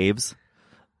more raves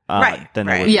than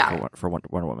there would be for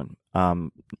Wonder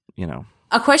Woman.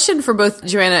 A question for both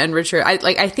Joanna and Richard.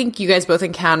 I think you guys both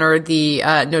encounter the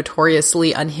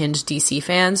notoriously unhinged DC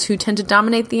fans who tend to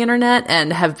dominate the internet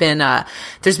and have been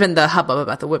there's been the hubbub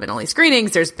about the women-only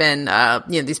screenings. There's been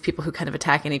these people who kind of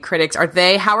attack any critics.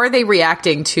 How are they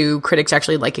reacting to critics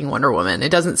actually liking Wonder Woman? It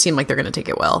doesn't seem like they're going to take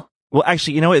it well. Well,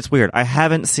 actually, it's weird. I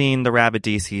haven't seen the rabid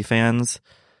DC fans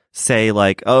say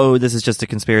like, oh, this is just a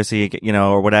conspiracy,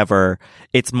 or whatever.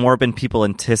 It's more been people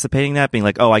anticipating that, being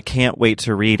like, oh, I can't wait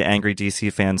to read angry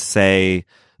DC fans say,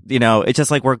 it's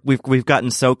just like we've gotten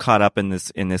so caught up in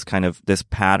this kind of this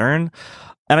pattern.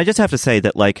 And I just have to say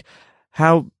that like,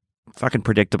 how fucking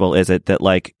predictable is it that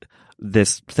like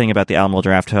this thing about the Alamo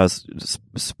Drafthouse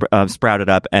sprouted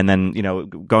up, and then, you know,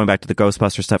 going back to the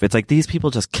Ghostbuster stuff, it's like these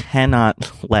people just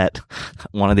cannot let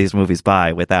one of these movies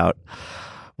by without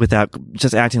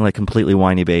just acting like completely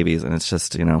whiny babies. And it's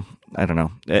just, you know, I don't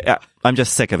know. I'm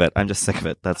just sick of it.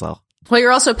 That's all. Well,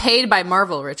 you're also paid by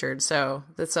Marvel, Richard, so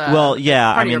that's well,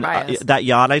 yeah. part I of your mean, bias. that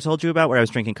yacht I told you about where I was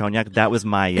drinking cognac, that was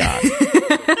my yacht.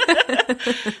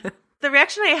 The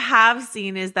reaction I have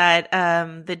seen is that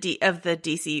the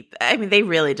DC, I mean, they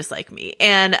really dislike me.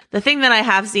 And the thing that I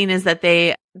have seen is that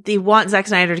they want Zack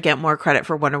Snyder to get more credit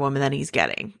for Wonder Woman than he's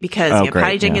getting, because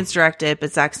Patty Jenkins directed,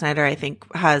 but Zack Snyder, I think,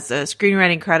 has a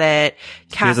screenwriting credit,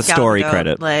 he has a story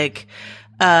credit,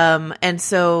 and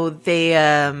so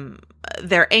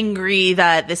they're angry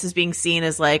that this is being seen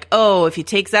as like, oh, if you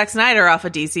take Zack Snyder off a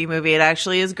DC movie, it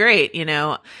actually is great, you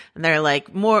know? And they're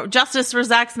like, more justice for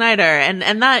Zack Snyder. And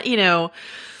that, you know,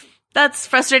 that's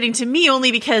frustrating to me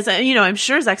only because, you know, I'm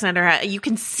sure Zack Snyder, you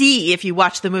can see if you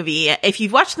watch the movie, if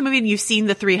you've watched the movie and you've seen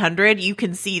the 300, you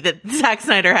can see that Zack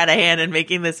Snyder had a hand in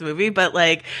making this movie. But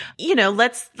like, you know,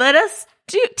 let us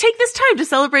take this time to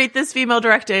celebrate this female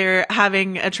director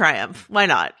having a triumph. Why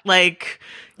not? Like,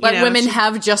 let women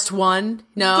have just one.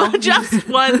 No, just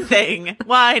one thing.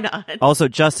 Why not? Also,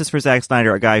 justice for Zack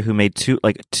Snyder, a guy who made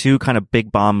two kind of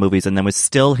big bomb movies and then was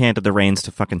still handed the reins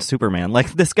to fucking Superman.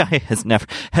 Like, this guy has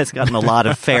gotten a lot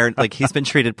of fair, like, he's been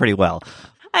treated pretty well.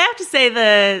 I have to say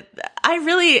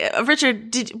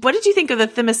Richard, what did you think of the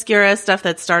Themyscira stuff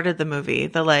that started the movie?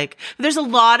 There's a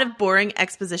lot of boring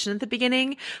exposition at the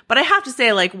beginning, but I have to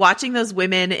say, like, watching those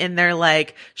women in their,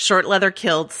 like, short leather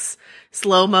kilts,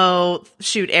 slow-mo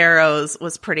shoot arrows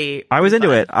was pretty I was fun.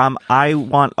 into it. I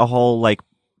want a whole, like,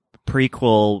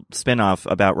 prequel spin-off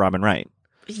about Robin Wright.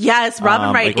 Yes,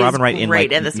 Robin Wright is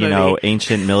great in this movie. You know,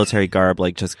 ancient military garb,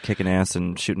 like just kicking ass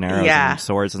and shooting arrows and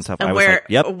swords and stuff. And I was like,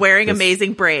 yep, wearing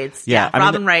amazing braids. Yeah,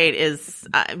 Robin Wright is,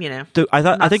 you know.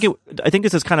 I think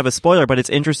this is kind of a spoiler, but it's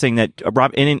interesting that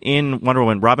in Wonder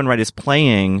Woman, Robin Wright is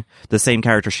playing the same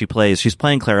character she plays. She's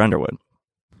playing Claire Underwood.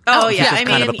 Oh, yeah. I mean,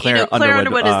 kind of a Claire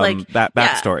Underwood is like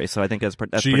backstory. So I think that's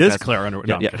she pretty is Claire Underwood.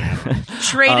 No,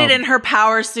 traded in her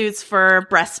power suits for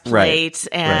breastplate,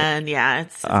 and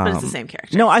it's but it's the same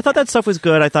character. No, I thought that stuff was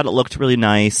good. I thought it looked really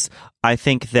nice. I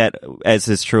think that, as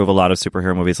is true of a lot of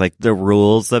superhero movies, like the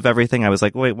rules of everything, I was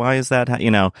like, wait, why is that? You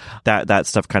know, that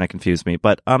stuff kind of confused me.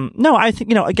 But no, I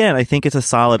think, you know, again, I think it's a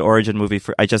solid origin movie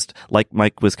for. I just, like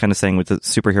Mike was kind of saying with the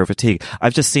superhero fatigue,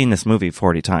 I've just seen this movie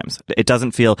 40 times. It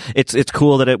doesn't feel. It's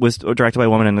cool that it was directed by a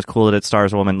woman, and it's cool that it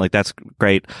stars a woman. Like, that's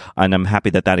great, and I'm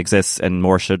happy that exists, and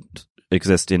more should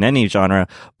exist in any genre.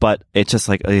 But it's just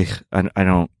like, I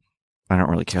don't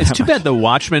really care. It's too bad The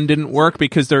Watchmen didn't work,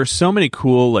 because there are so many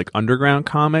cool, like, underground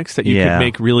comics that you could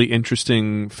make really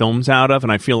interesting films out of,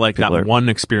 and I feel like one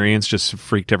experience just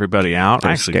freaked everybody out.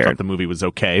 I actually thought the movie was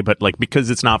okay, but, like, because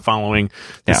it's not following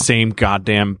the same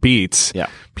goddamn beats,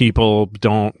 people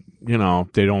don't, you know,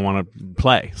 they don't want to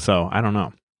play. So I don't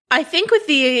know. I think, with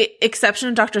the exception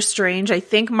of Doctor Strange, I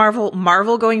think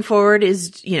Marvel going forward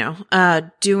is, you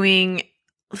know, doing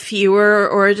fewer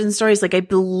origin stories. Like, I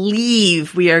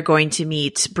believe we are going to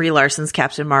meet Brie Larson's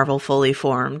Captain Marvel fully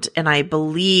formed, and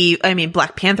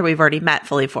Black Panther we've already met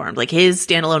fully formed. Like, his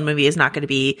standalone movie is not going to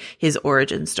be his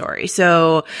origin story.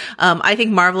 So I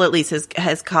think Marvel at least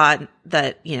has caught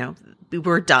that, you know,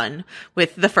 we're done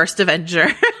with the first Avenger,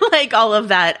 like all of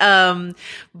that.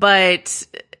 But,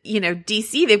 you know,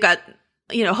 DC, they've got,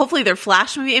 you know, hopefully their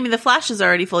Flash movie. I mean, the Flash is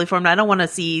already fully formed. I don't want to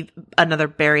see another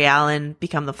Barry Allen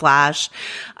become the Flash.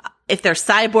 If their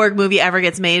Cyborg movie ever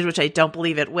gets made, which I don't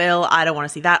believe it will, I don't want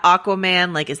to see that.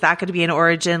 Aquaman, like, is that going to be an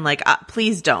origin? Like,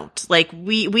 please don't. Like,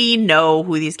 we know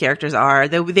who these characters are.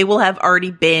 They will have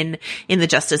already been in the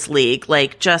Justice League.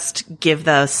 Like, just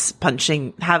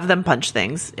have them punch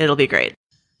things. It'll be great.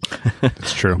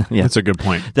 It's true. Yeah, that's a good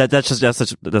point. That's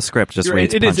the script just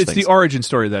waits. It is. It's the origin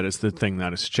story that is the thing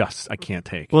that is just I can't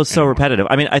take. Well, it's so repetitive.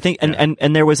 I mean, I think,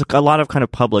 and there was a lot of kind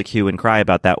of public hue and cry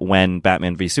about that when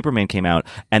Batman v Superman came out,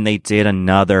 and they did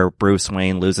another Bruce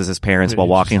Wayne loses his parents while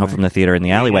walking home from the theater in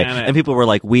the alleyway, and people were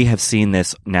like, "We have seen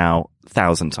this now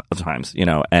thousands of times," you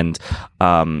know, and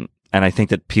I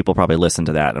think that people probably listened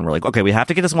to that and were like, "Okay, we have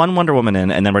to get this one Wonder Woman in,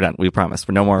 and then we're done. We promise.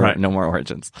 No more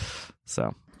origins."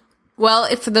 So. Well,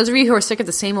 if for those of you who are sick of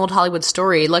the same old Hollywood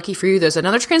story, lucky for you, there's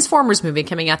another Transformers movie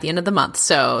coming out the end of the month.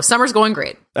 So summer's going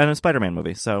great. And a Spider-Man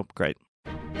movie. So great.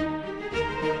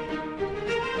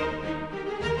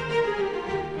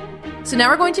 So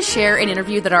now we're going to share an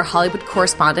interview that our Hollywood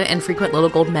correspondent and frequent Little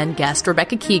Gold Men guest,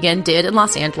 Rebecca Keegan, did in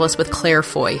Los Angeles with Claire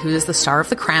Foy, who is the star of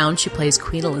The Crown. She plays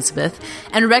Queen Elizabeth.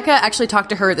 And Rebecca actually talked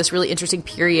to her at this really interesting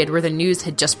period where the news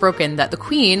had just broken that the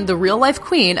Queen, the real-life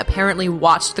Queen, apparently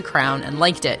watched The Crown and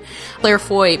liked it. Claire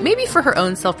Foy, maybe for her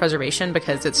own self-preservation,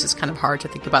 because it's just kind of hard to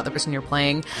think about the person you're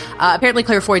playing. Apparently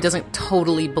Claire Foy doesn't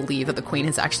totally believe that the Queen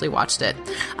has actually watched it.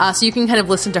 So you can kind of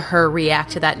listen to her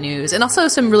react to that news. And also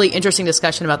some really interesting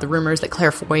discussion about the rumors that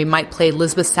Claire Foy might play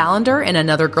Lisbeth Salander in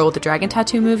another Girl with the Dragon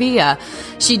Tattoo movie.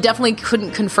 She definitely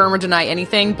couldn't confirm or deny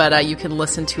anything, but you can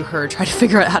listen to her try to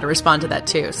figure out how to respond to that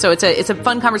too. So it's a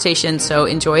fun conversation, so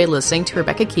enjoy listening to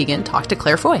Rebecca Keegan talk to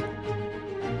Claire Foy.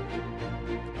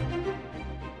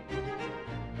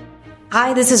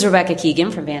 Hi, this is Rebecca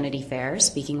Keegan from Vanity Fair,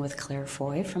 speaking with Claire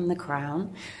Foy from The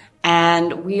Crown.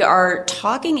 And we are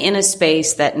talking in a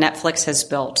space that Netflix has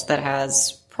built that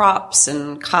has props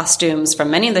and costumes from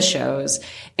many of the shows,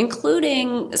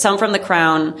 including some from The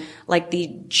Crown, like the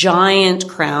giant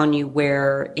crown you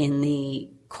wear in the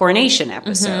coronation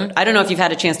episode. Mm-hmm. I don't know if you've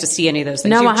had a chance to see any of those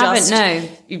things. No, I haven't, no.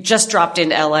 You've just dropped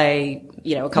into LA,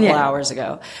 a couple hours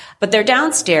ago. But they're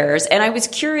downstairs, and I was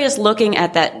curious looking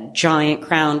at that giant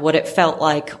crown, what it felt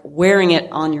like wearing it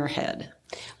on your head.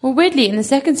 Well, weirdly, in the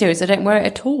second series, I don't wear it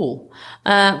at all,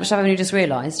 which I've only just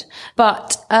realised.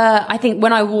 But I think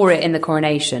when I wore it in the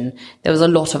coronation, there was a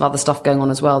lot of other stuff going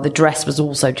on as well. The dress was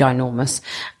also ginormous,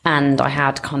 and I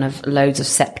had kind of loads of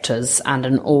sceptres and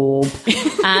an orb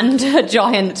and a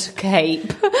giant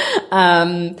cape.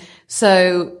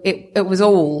 So it was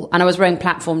all, and I was wearing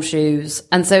platform shoes,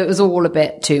 and so it was all a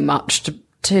bit too much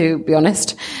to be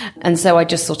honest. And so I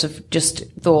just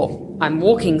thought, I'm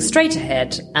walking straight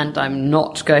ahead and I'm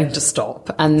not going to stop.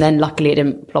 And then luckily it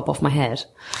didn't plop off my head.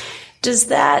 Does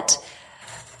that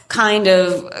kind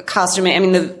of costume, I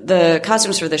mean, the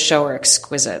costumes for the show are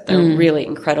exquisite. They're really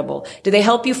incredible. Do they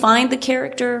help you find the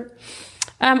character?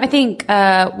 I think,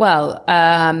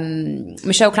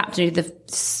 Michelle Clapton did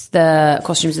the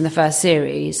costumes in the first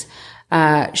series.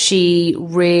 She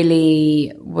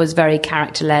really was very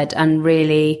character-led and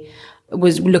really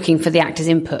was looking for the actors'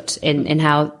 input in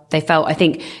how they felt. I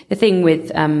think the thing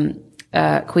with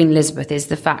Queen Elizabeth is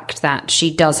the fact that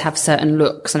she does have certain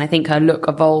looks, and I think her look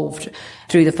evolved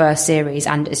through the first series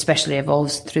and especially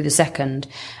evolves through the second.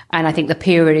 And I think the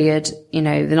period, the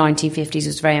 1950s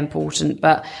was very important,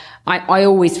 but I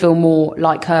always feel more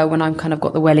like her when I'm kind of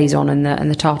got the wellies on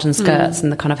and the tartan skirts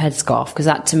and the kind of headscarf, because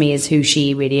that to me is who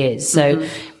she really is. So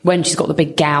when she's got the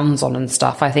big gowns on and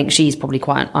stuff, I think she's probably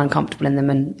quite uncomfortable in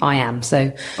them, and I am.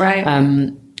 So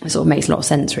it sort of makes a lot of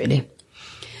sense, really.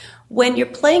 When you're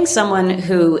playing someone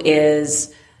who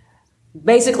is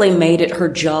basically made it her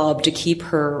job to keep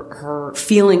her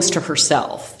feelings to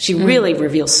herself, she really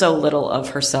reveals so little of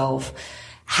herself.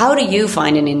 How do you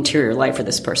find an interior life for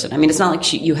this person? I mean, it's not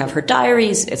like you have her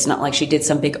diaries. It's not like she did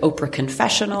some big Oprah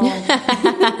confessional.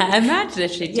 Imagine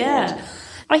if she did. Yeah.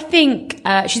 I think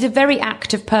she's a very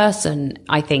active person,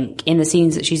 I think, in the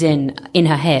scenes that she's in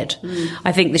her head.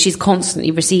 I think that she's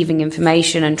constantly receiving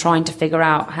information and trying to figure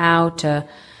out how to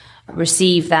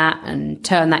receive that and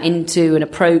turn that into an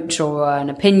approach or an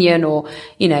opinion or,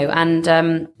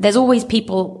 and there's always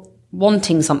people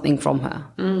wanting something from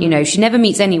her. She never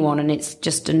meets anyone and it's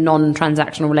just a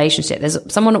non-transactional relationship. There's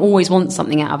someone always wants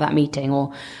something out of that meeting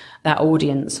or that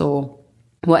audience or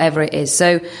whatever it is.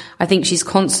 So I think she's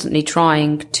constantly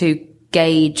trying to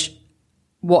gauge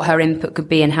what her input could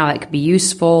be and how it could be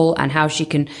useful and how she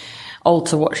can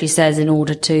alter what she says in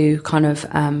order to kind of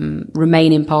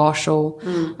remain impartial.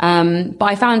 But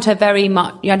I found her very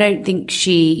much, I don't think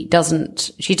she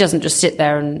doesn't just sit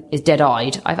there and is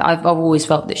dead-eyed. I've always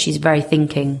felt that she's a very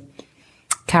thinking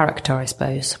character, I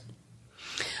suppose.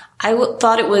 I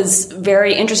thought it was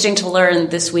very interesting to learn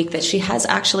this week that she has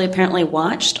actually apparently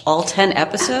watched all 10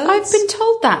 episodes. I've been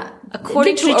told that.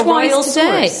 According to a royal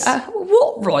source.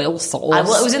 What royal source?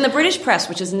 Well, it was in the British press,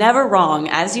 which is never wrong,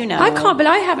 as you know. I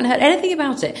haven't heard anything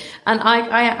about it. And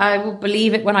I will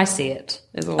believe it when I see it.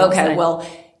 Is all okay, well,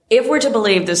 if we're to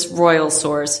believe this royal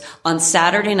source, on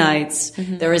Saturday nights,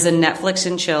 there is a Netflix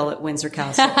and chill at Windsor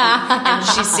Castle. And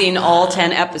she's seen all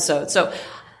 10 episodes. So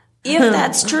if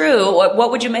that's true,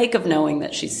 what would you make of knowing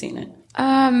that she's seen it?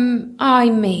 I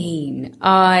mean,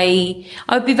 I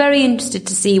would be very interested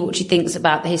to see what she thinks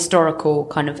about the historical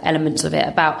kind of elements of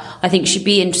it. I think she'd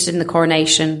be interested in the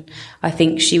coronation. I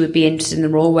think she would be interested in the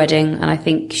royal wedding, and I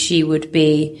think she would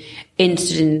be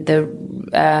interested in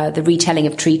the retelling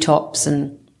of treetops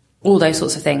and all those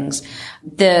sorts of things.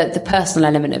 The personal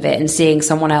element of it and seeing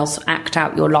someone else act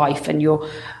out your life and your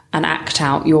act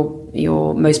out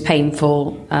your most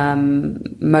painful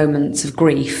moments of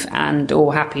grief and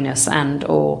or happiness and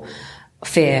or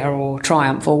fear or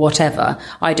triumph or whatever,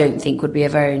 I don't think would be a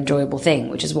very enjoyable thing,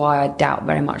 which is why I doubt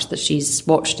very much that she's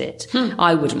watched it.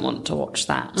 I wouldn't want to watch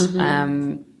that.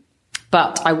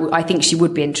 But I think she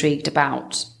would be intrigued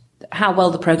about how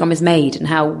well the programme is made and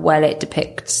how well it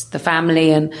depicts the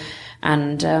family and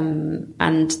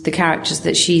the characters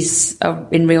that she's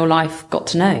in real life got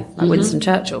to know, like Winston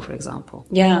Churchill, for example.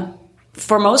 Yeah.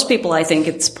 For most people, I think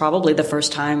it's probably the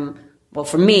first time, well,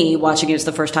 for me, watching it was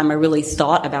the first time I really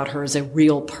thought about her as a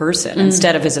real person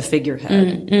instead of as a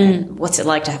figurehead. And what's it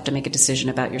like to have to make a decision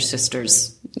about your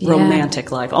sister's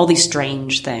romantic life? All these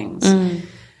strange things.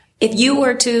 If you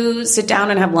were to sit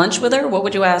down and have lunch with her, what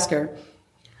would you ask her?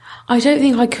 I don't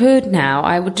think I could now.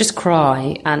 I would just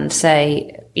cry and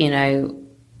say, I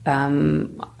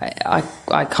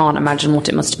can't imagine what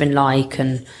it must have been like.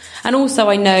 And also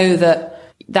I know that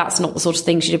that's not the sort of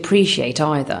thing she'd appreciate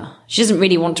either. She doesn't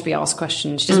really want to be asked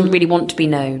questions. She doesn't really want to be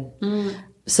known.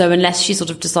 So unless she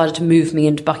sort of decided to move me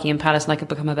into Buckingham Palace and I could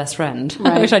become her best friend,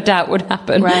 which I doubt would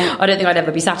happen, I don't think I'd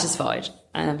ever be satisfied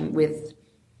with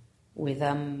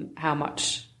how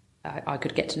much I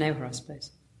could get to know her, I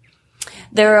suppose.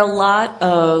 There are a lot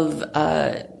of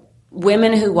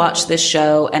women who watch this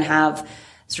show and have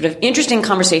sort of interesting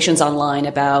conversations online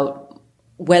about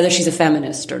whether she's a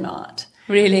feminist or not.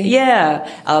 Really? Yeah.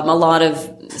 A lot of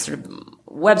sort of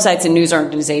websites and news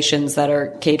organizations that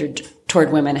are catered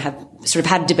toward women have sort of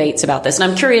had debates about this.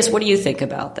 And I'm curious, what do you think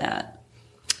about that?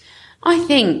 I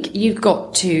think you've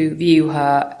got to view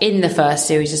her, in the first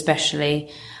series especially,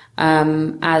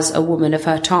 as a woman of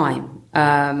her time.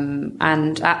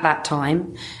 And at that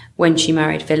time, when she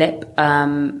married Philip,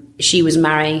 she was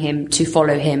marrying him to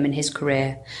follow him in his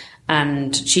career.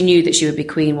 And she knew that she would be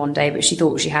queen one day, but she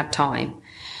thought she had time.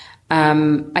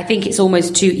 I think it's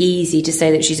almost too easy to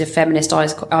say that she's a feminist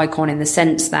icon in the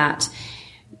sense that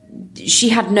she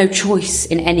had no choice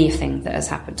in anything that has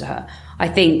happened to her. I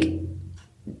think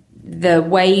the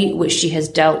way which she has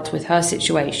dealt with her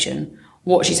situation,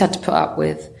 what she's had to put up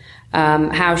with,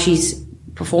 how she's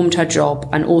performed her job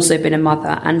and also been a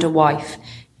mother and a wife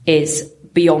is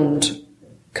beyond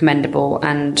commendable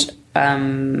and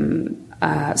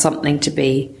something to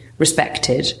be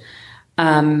respected.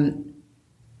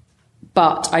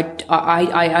 But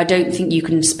I don't think you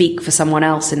can speak for someone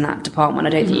else in that department. I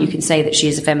don't think you can say that she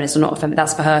is a feminist or not a feminist.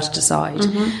 That's for her to decide.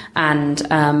 And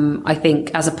I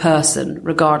think as a person,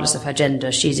 regardless of her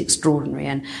gender, she's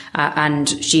extraordinary and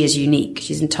she is unique.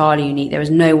 She's entirely unique. There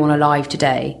is no one alive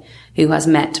today who has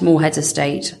met more heads of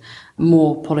state,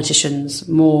 more politicians,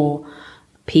 more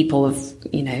people of,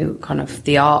 kind of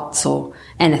the arts or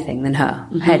anything than her,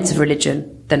 heads of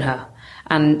religion than her.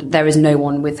 And there is no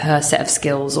one with her set of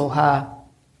skills or her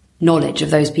knowledge of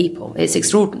those people. It's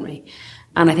extraordinary.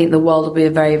 And I think the world will be a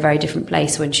very, very different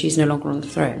place when she's no longer on the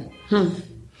throne.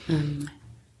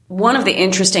 One of the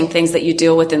interesting things that you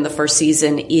deal with in the first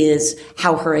season is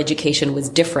how her education was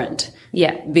different.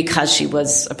 Yeah. Because she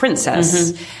was a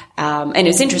princess. And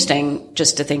it's interesting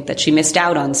just to think that she missed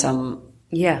out on some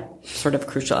sort of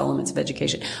crucial elements of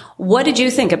education. What did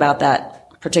you think about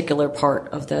that particular part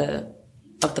of the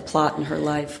plot in her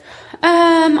life?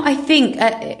 I think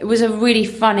it was a really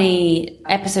funny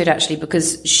episode actually,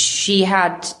 because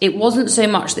it wasn't so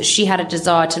much that she had a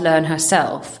desire to learn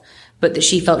herself, but that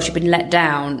she felt she'd been let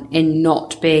down in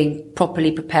not being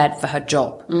properly prepared for her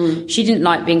job. She didn't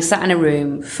like being sat in a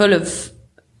room full of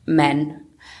men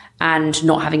and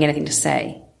not having anything to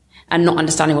say and not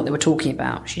understanding what they were talking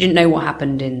about. She didn't know what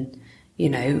happened in,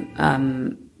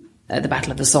 at the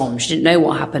Battle of the Somme. She didn't know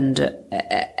what happened.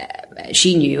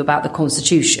 She knew about the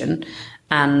Constitution,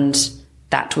 and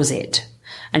that was it.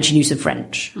 And she knew some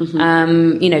French.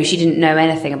 She didn't know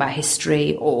anything about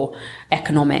history or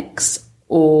economics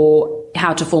or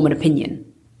how to form an opinion.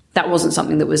 That wasn't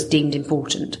something that was deemed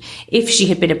important. If she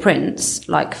had been a prince,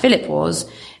 like Philip was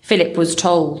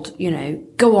told,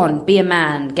 go on, be a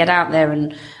man, get out there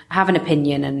and have an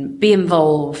opinion and be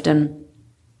involved and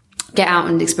get out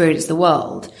and experience the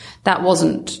world. That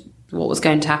wasn't what was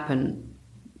going to happen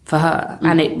for her.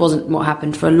 And it wasn't what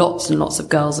happened for lots and lots of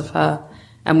girls of her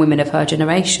and women of her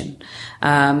generation.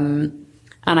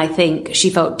 And I think she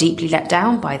felt deeply let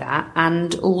down by that,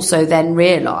 and also then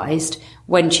realised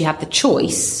when she had the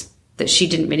choice that she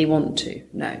didn't really want to.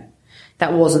 No,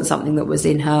 that wasn't something that was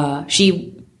in her.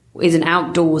 She is an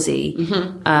outdoorsy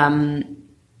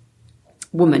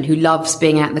woman who loves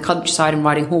being out in the countryside and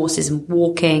riding horses and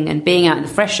walking and being out in the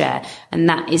fresh air. And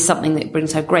that is something that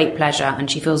brings her great pleasure. And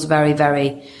she feels very,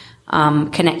 very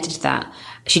connected to that.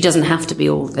 she doesn't have to be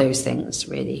all of those things,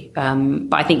 really.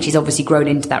 But I think she's obviously grown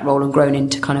into that role and grown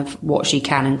into kind of what she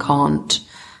can and can't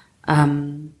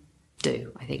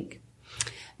do, I think.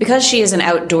 Because she is an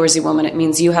outdoorsy woman, it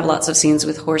means you have lots of scenes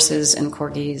with horses and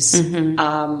corgis.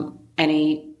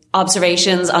 Any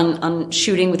observations on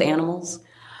shooting with animals?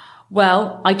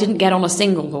 Well, I didn't get on a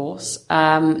single horse.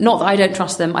 Not that I don't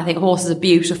trust them. I think horses are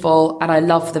beautiful and I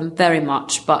love them very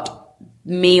much, but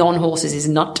me on horses is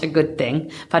not a good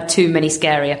thing. I've had too many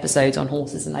scary episodes on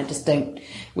horses and I just don't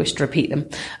wish to repeat them.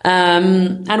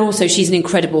 And also she's an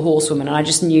incredible horsewoman, and I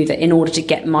just knew that in order to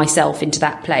get myself into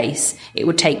that place, it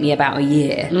would take me about a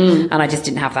year, and I just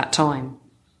didn't have that time.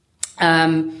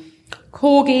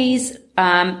 Corgis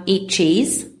eat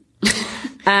cheese.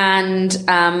 And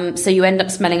so you end up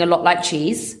smelling a lot like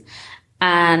cheese.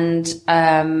 And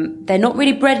they're not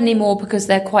really bred anymore because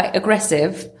they're quite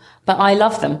aggressive, but I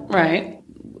love them. Right.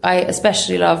 I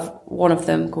especially love one of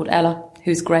them called Ella,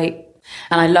 who's great.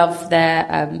 And I love their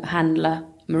handler,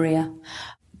 Maria.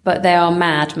 But they are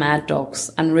mad, mad dogs,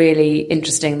 and really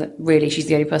interesting that really she's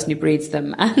the only person who breeds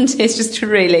them. And it's just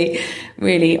really,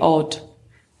 really odd.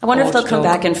 I wonder if they'll come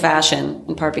back in fashion,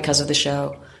 in part because of the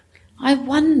show. I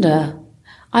wonder.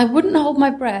 I wouldn't hold my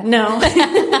breath. No.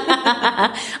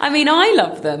 I mean, I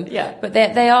love them. Yeah. But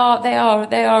they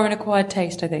are an acquired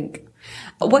taste, I think.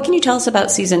 What can you tell us about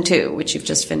season 2, which you've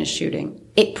just finished shooting?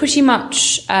 It pretty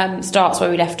much starts where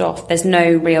we left off. There's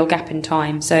no real gap in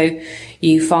time. So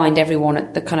you find everyone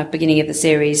at the kind of beginning of the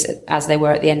series as they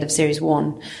were at the end of series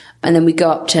 1. And then we go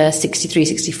up to 63,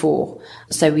 64.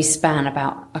 So we span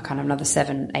about a kind of another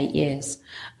 7-8 years.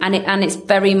 And it's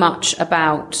very much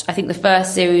about, I think the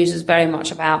first series was very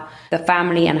much about the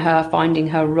family and her finding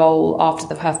her role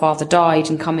after her father died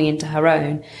and coming into her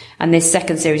own. And this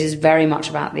second series is very much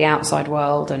about the outside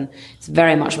world, and it's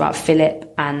very much about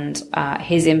Philip and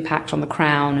his impact on the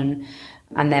crown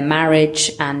and their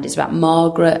marriage. And it's about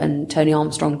Margaret and Tony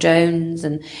Armstrong-Jones.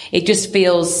 And it just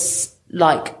feels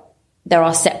like there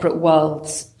are separate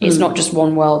worlds. It's not just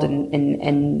one world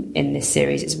in this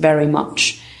series. It's very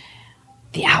much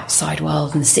the outside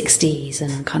world in the 60s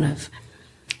and kind of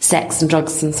sex and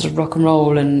drugs and sort of rock and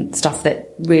roll and stuff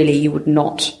that really you would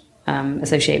not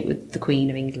associate with the Queen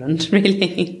of England,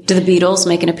 really. Do the Beatles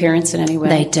make an appearance in any way?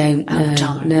 They don't.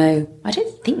 No. I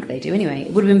don't think they do anyway.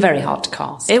 It would have been very hard to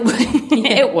cast. It would.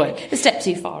 It would. A step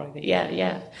too far, I think.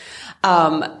 Yeah.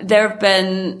 There have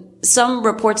been some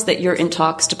reports that you're in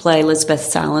talks to play Lisbeth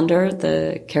Salander,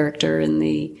 the character in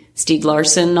the Stieg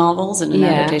Larsson novels, and an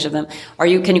adaptation of them.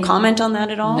 Can you comment on that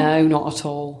at all? No, not at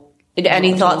all.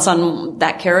 Any thoughts on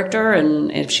that character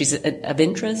and if she's of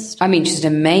interest? I mean, she's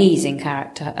an amazing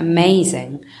character.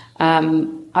 Amazing.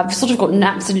 I've sort of got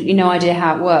absolutely no idea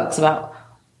how it works about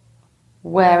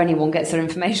where anyone gets their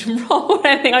information from or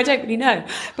anything. I don't really know.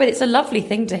 But it's a lovely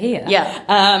thing to hear. Yeah.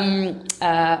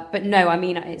 But no, I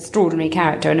mean, extraordinary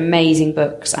character and amazing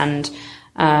books. And,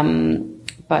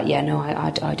 but yeah, no,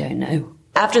 I don't know.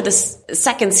 After the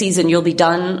second season, you'll be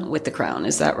done with The Crown.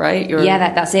 Is that right?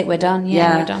 That's it. We're done.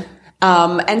 We're done.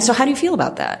 And so how do you feel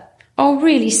about that? Oh,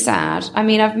 really sad. I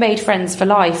mean, I've made friends for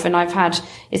life, and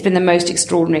it's been the most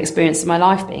extraordinary experience of my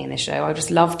life being in this show. I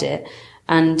just loved it.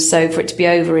 And so for it to be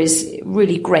over is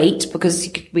really great because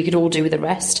we could all do with the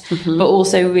rest, but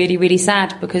also really, really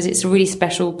sad because it's a really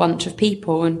special bunch of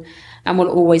people and we'll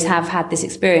always have had this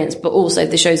experience, but also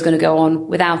the show's going to go on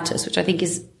without us, which I think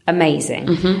is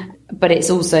amazing. But it's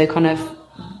also kind of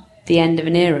the end of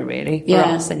an era, really, for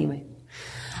us anyway.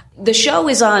 The show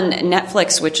is on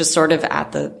Netflix, which is sort of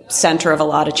at the center of a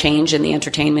lot of change in the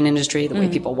entertainment industry, the way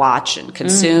people watch and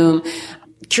consume.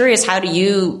 Curious, how do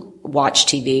you watch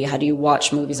TV? How do you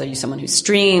watch movies? Are you someone who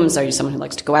streams? Are you someone who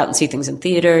likes to go out and see things in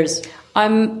theaters?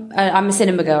 I'm a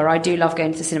cinema goer. I do love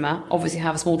going to the cinema. Obviously, I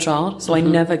have a small child, so I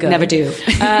never go. Never do.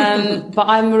 But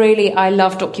I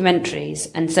love documentaries,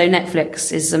 and so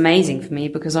Netflix is amazing for me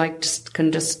because I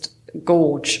can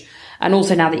gorge. And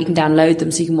also now that you can download them,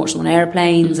 so you can watch them on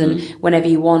airplanes and whenever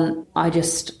you want. I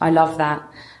love that,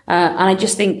 and I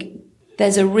just think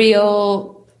there's a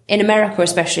real, in America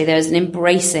especially, there's an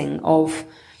embracing of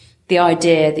the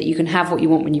idea that you can have what you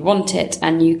want when you want it,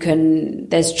 and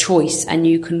there's choice, and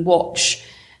you can watch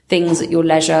things at your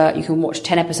leisure. You can watch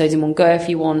 10 episodes in one go if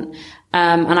you want.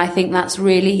 And I think that's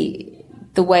really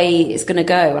the way it's going to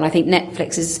go. And I think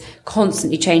Netflix is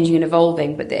constantly changing and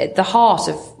evolving, but the heart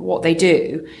of what they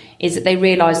do is that they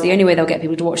realize the only way they'll get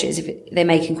people to watch it is if they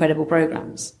make incredible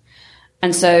programs.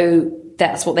 And so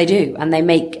that's what they do.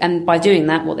 And by doing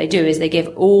that, what they do is they give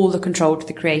all the control to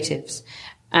the creatives.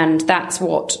 And that's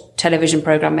what television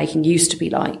program making used to be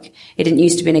like. It didn't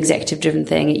used to be an executive driven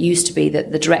thing. It used to be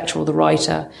that the director or the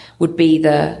writer would be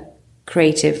the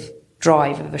creative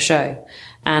drive of a show.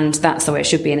 And that's the way it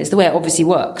should be. And it's the way it obviously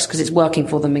works, because it's working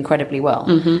for them incredibly well.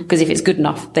 Because if it's good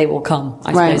enough, they will come,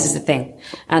 I suppose, is the thing.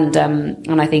 And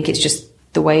I think it's just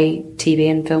the way TV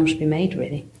and film should be made,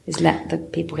 really, is let the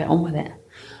people get on with it.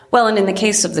 Well, and in the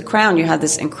case of The Crown, you had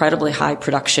this incredibly high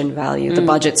production value. The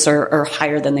budgets are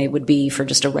higher than they would be for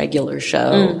just a regular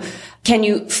show. Can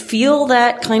you feel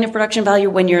that kind of production value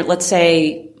when you're, let's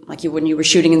say, like when you were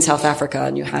shooting in South Africa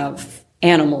and you have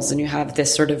animals and you have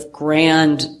this sort of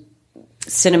grand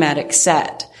cinematic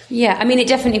set? Yeah, I mean, it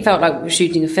definitely felt like we were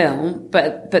shooting a film,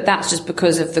 but that's just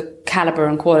because of the caliber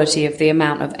and quality of the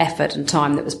amount of effort and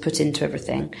time that was put into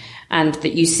everything, and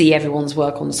that you see everyone's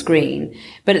work on the screen.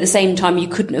 But at the same time, you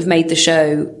couldn't have made the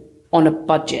show on a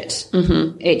budget.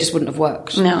 It just wouldn't have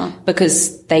worked. No.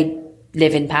 Because they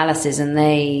live in palaces and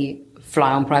they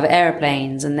fly on private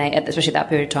airplanes, and they, especially at that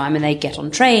period of time, and they get on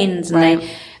trains, and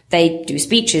they do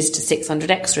speeches to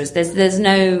 600 extras. There's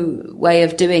no way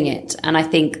of doing it. And I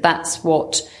think that's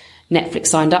what Netflix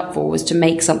signed up for, was to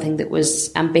make something that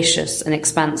was ambitious and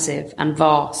expansive and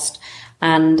vast.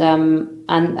 And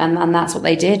that's what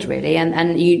they did, really.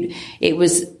 It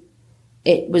was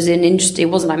an interesting,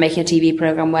 it wasn't like making a TV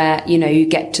program where, you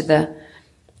get to the,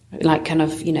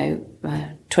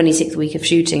 26th week of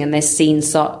shooting, and this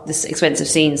expensive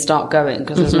scenes start going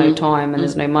because there's no time and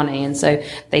there's no money, and so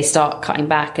they start cutting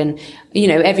back. And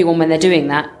everyone, when they're doing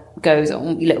that, goes, oh,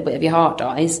 a little bit of your heart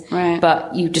dies, right?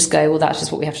 But you just go, well, that's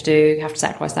just what we have to do. We have to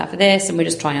sacrifice that for this, and we're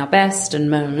just trying our best, and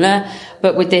blah, blah, blah.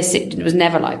 But with this, it was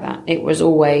never like that. It was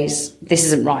always, this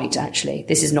isn't right. Actually,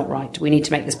 this is not right. We need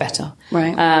to make this better,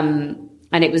 right?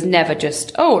 And it was never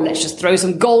just, oh, let's just throw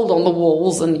some gold on the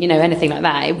walls and, anything like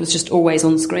that. It was just always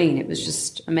on screen. It was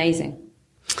just amazing.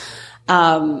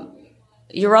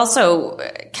 You're also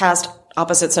cast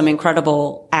opposite some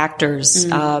incredible actors.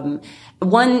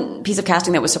 One piece of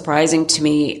casting that was surprising to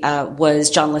me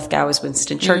was John Lithgow as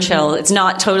Winston Churchill. It's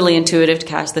not totally intuitive to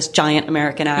cast this giant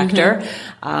American actor.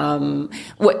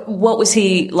 What was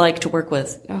he like to work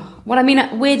with? Well, I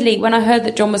mean, weirdly, when I heard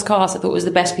that John was cast, I thought it was the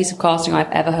best piece of casting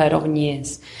I've ever heard of in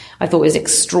years. I thought it was an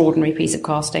extraordinary piece of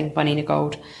casting by Nina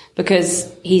Gold,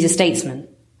 because he's a statesman,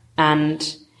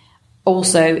 and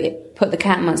also it put the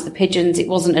cat amongst the pigeons. It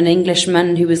wasn't an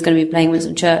Englishman who was going to be playing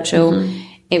Winston Churchill.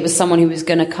 It was someone who was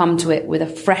going to come to it with a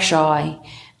fresh eye,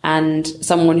 and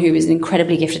someone who is an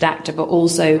incredibly gifted actor, but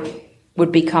also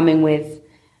would be coming with,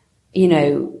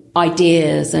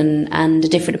 ideas and a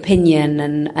different opinion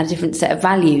and a different set of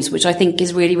values, which I think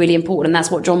is really, really important. And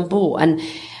that's what John brought. And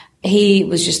he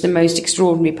was just the most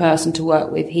extraordinary person to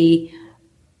work with. He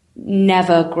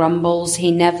never grumbles.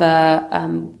 He never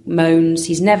moans.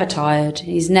 He's never tired.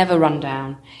 He's never run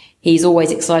down. He's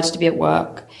always excited to be at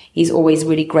work. He's always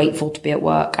really grateful to be at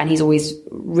work, and he's always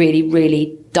really,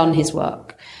 really done his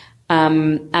work.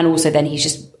 And also then he's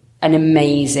just an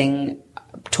amazing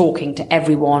talking to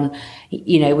everyone.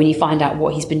 When you find out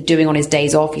what he's been doing on his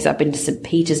days off, he's been to St.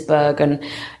 Petersburg, and,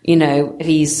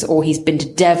 he's been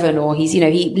to Devon, or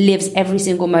he lives every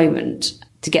single moment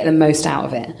to get the most out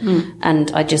of it.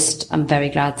 And I'm very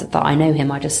glad that I know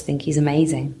him. I just think he's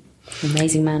amazing.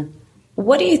 Amazing man.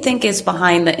 What do you think is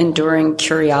behind the enduring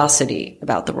curiosity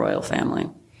about the royal family?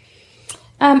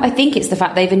 I think it's the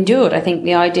fact they've endured. I think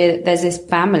the idea that there's this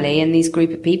family and these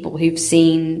group of people who've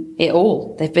seen it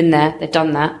all. They've been there. They've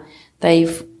done that.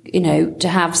 They've, to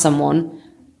have someone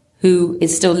who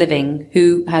is still living,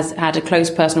 who has had a close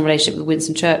personal relationship with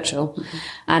Winston Churchill,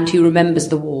 and who remembers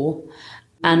the war,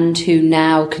 and who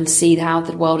now can see how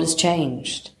the world has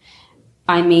changed.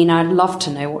 I mean, I'd love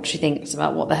to know what she thinks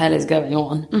about what the hell is going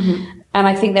on. And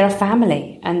I think they're a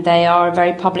family, and they are a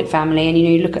very public family. And,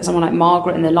 you look at someone like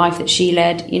Margaret and the life that she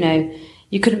led,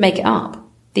 you couldn't make it up.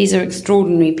 These are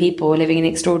extraordinary people living in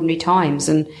extraordinary times,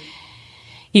 and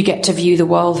you get to view the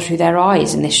world through their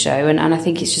eyes in this show. And I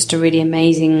think it's just a really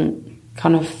amazing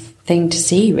kind of thing to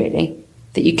see, really,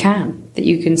 that you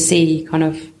can see kind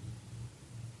of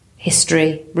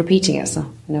history repeating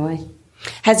itself in a way.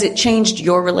 Has it changed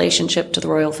your relationship to the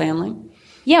royal family?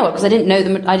 Yeah, well, because I didn't know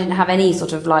them. I didn't have any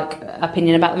sort of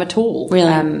opinion about them at all.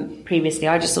 Really? Previously,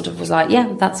 I just sort of was like,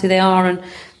 yeah, that's who they are, and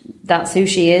that's who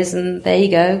she is, and there you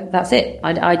go. That's it.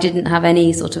 I didn't have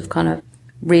any sort of kind of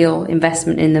real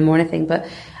investment in them or anything. But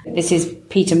this is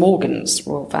Peter Morgan's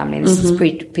royal family. This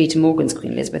is Peter Morgan's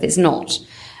Queen Elizabeth. It's not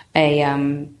a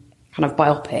kind of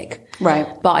biopic. Right.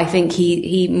 But I think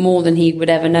he more than he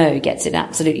would ever know gets it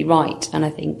absolutely right. And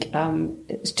I think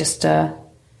it's just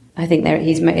I think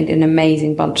he's made an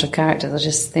amazing bunch of characters. I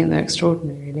just think they're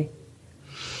extraordinary, really.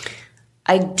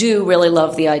 I do really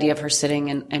love the idea of her sitting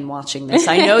and watching this.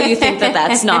 I know you think that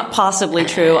that's not possibly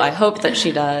true. I hope that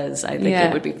she does. I think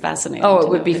it would be fascinating. Oh, it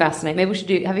would be fascinating. Maybe we should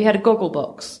do. Have you had a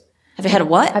Gogglebox? Have you had a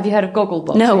what? Have you heard of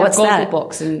Gogglebox? No, what's that?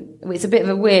 Gogglebox, and it's a bit of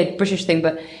a weird British thing,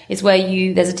 but it's where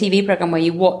there's a TV program where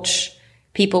you watch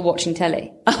people watching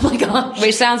telly. Oh my gosh.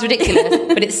 Which sounds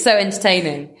ridiculous, but it's so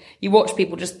entertaining. You watch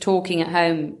people just talking at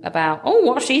home about,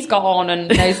 what she's got on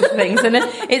and those sort of things. And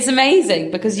it's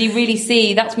amazing because you really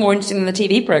see that's more interesting than the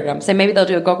TV program. So maybe they'll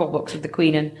do a Gogglebox with the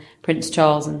Queen and Prince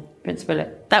Charles and Prince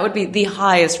Philip. That would be the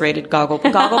highest rated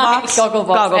Gogglebox Gogglebox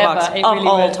of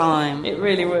all time. It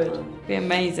really would. It'd be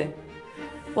amazing.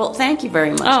 Well, thank you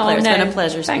very much, Claire. It's been a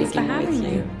pleasure speaking with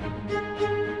you.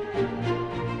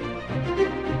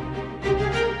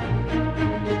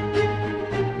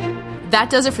 That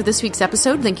does it for this week's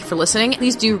episode. Thank you for listening.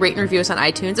 Please do rate and review us on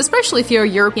iTunes, especially if you're a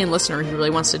European listener who really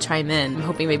wants to chime in. I'm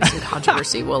hoping maybe some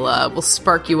controversy will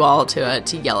spark you all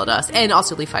to yell at us. And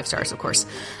also leave 5 stars, of course.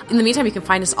 In the meantime, you can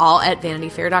find us all at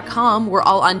vanityfair.com. We're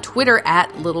all on Twitter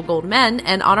at Little Gold Men.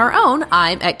 And on our own,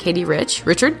 I'm at Katie Rich.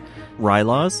 Richard?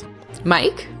 Rylaws?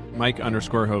 Mike?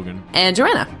 Mike_Hogan. And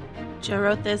Joanna? Joe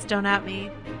wrote this, don't at me.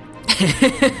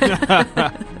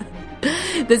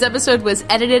 This episode was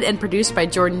edited and produced by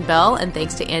Jordan Bell, and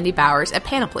thanks to Andy Bowers at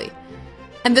Panoply.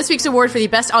 And this week's award for the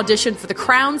best audition for The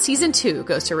Crown Season 2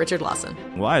 goes to Richard Lawson.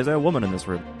 Why is there a woman in this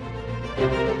room?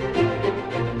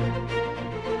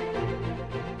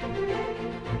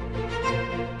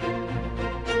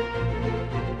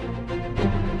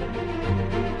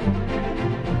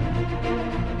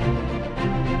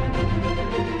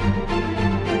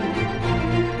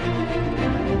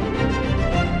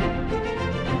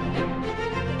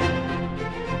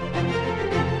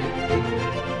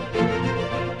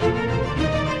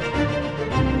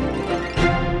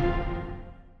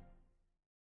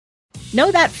 Know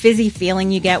that fizzy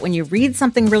feeling you get when you read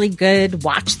something really good,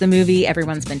 watch the movie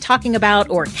everyone's been talking about,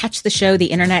 or catch the show the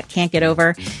internet can't get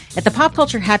over? At the Pop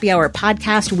Culture Happy Hour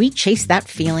podcast, we chase that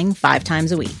feeling 5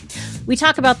 times a week. We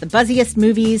talk about the buzziest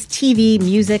movies, TV,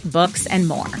 music, books, and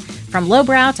more. From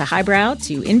lowbrow to highbrow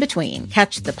to in between.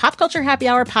 Catch the Pop Culture Happy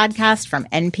Hour podcast from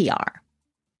NPR.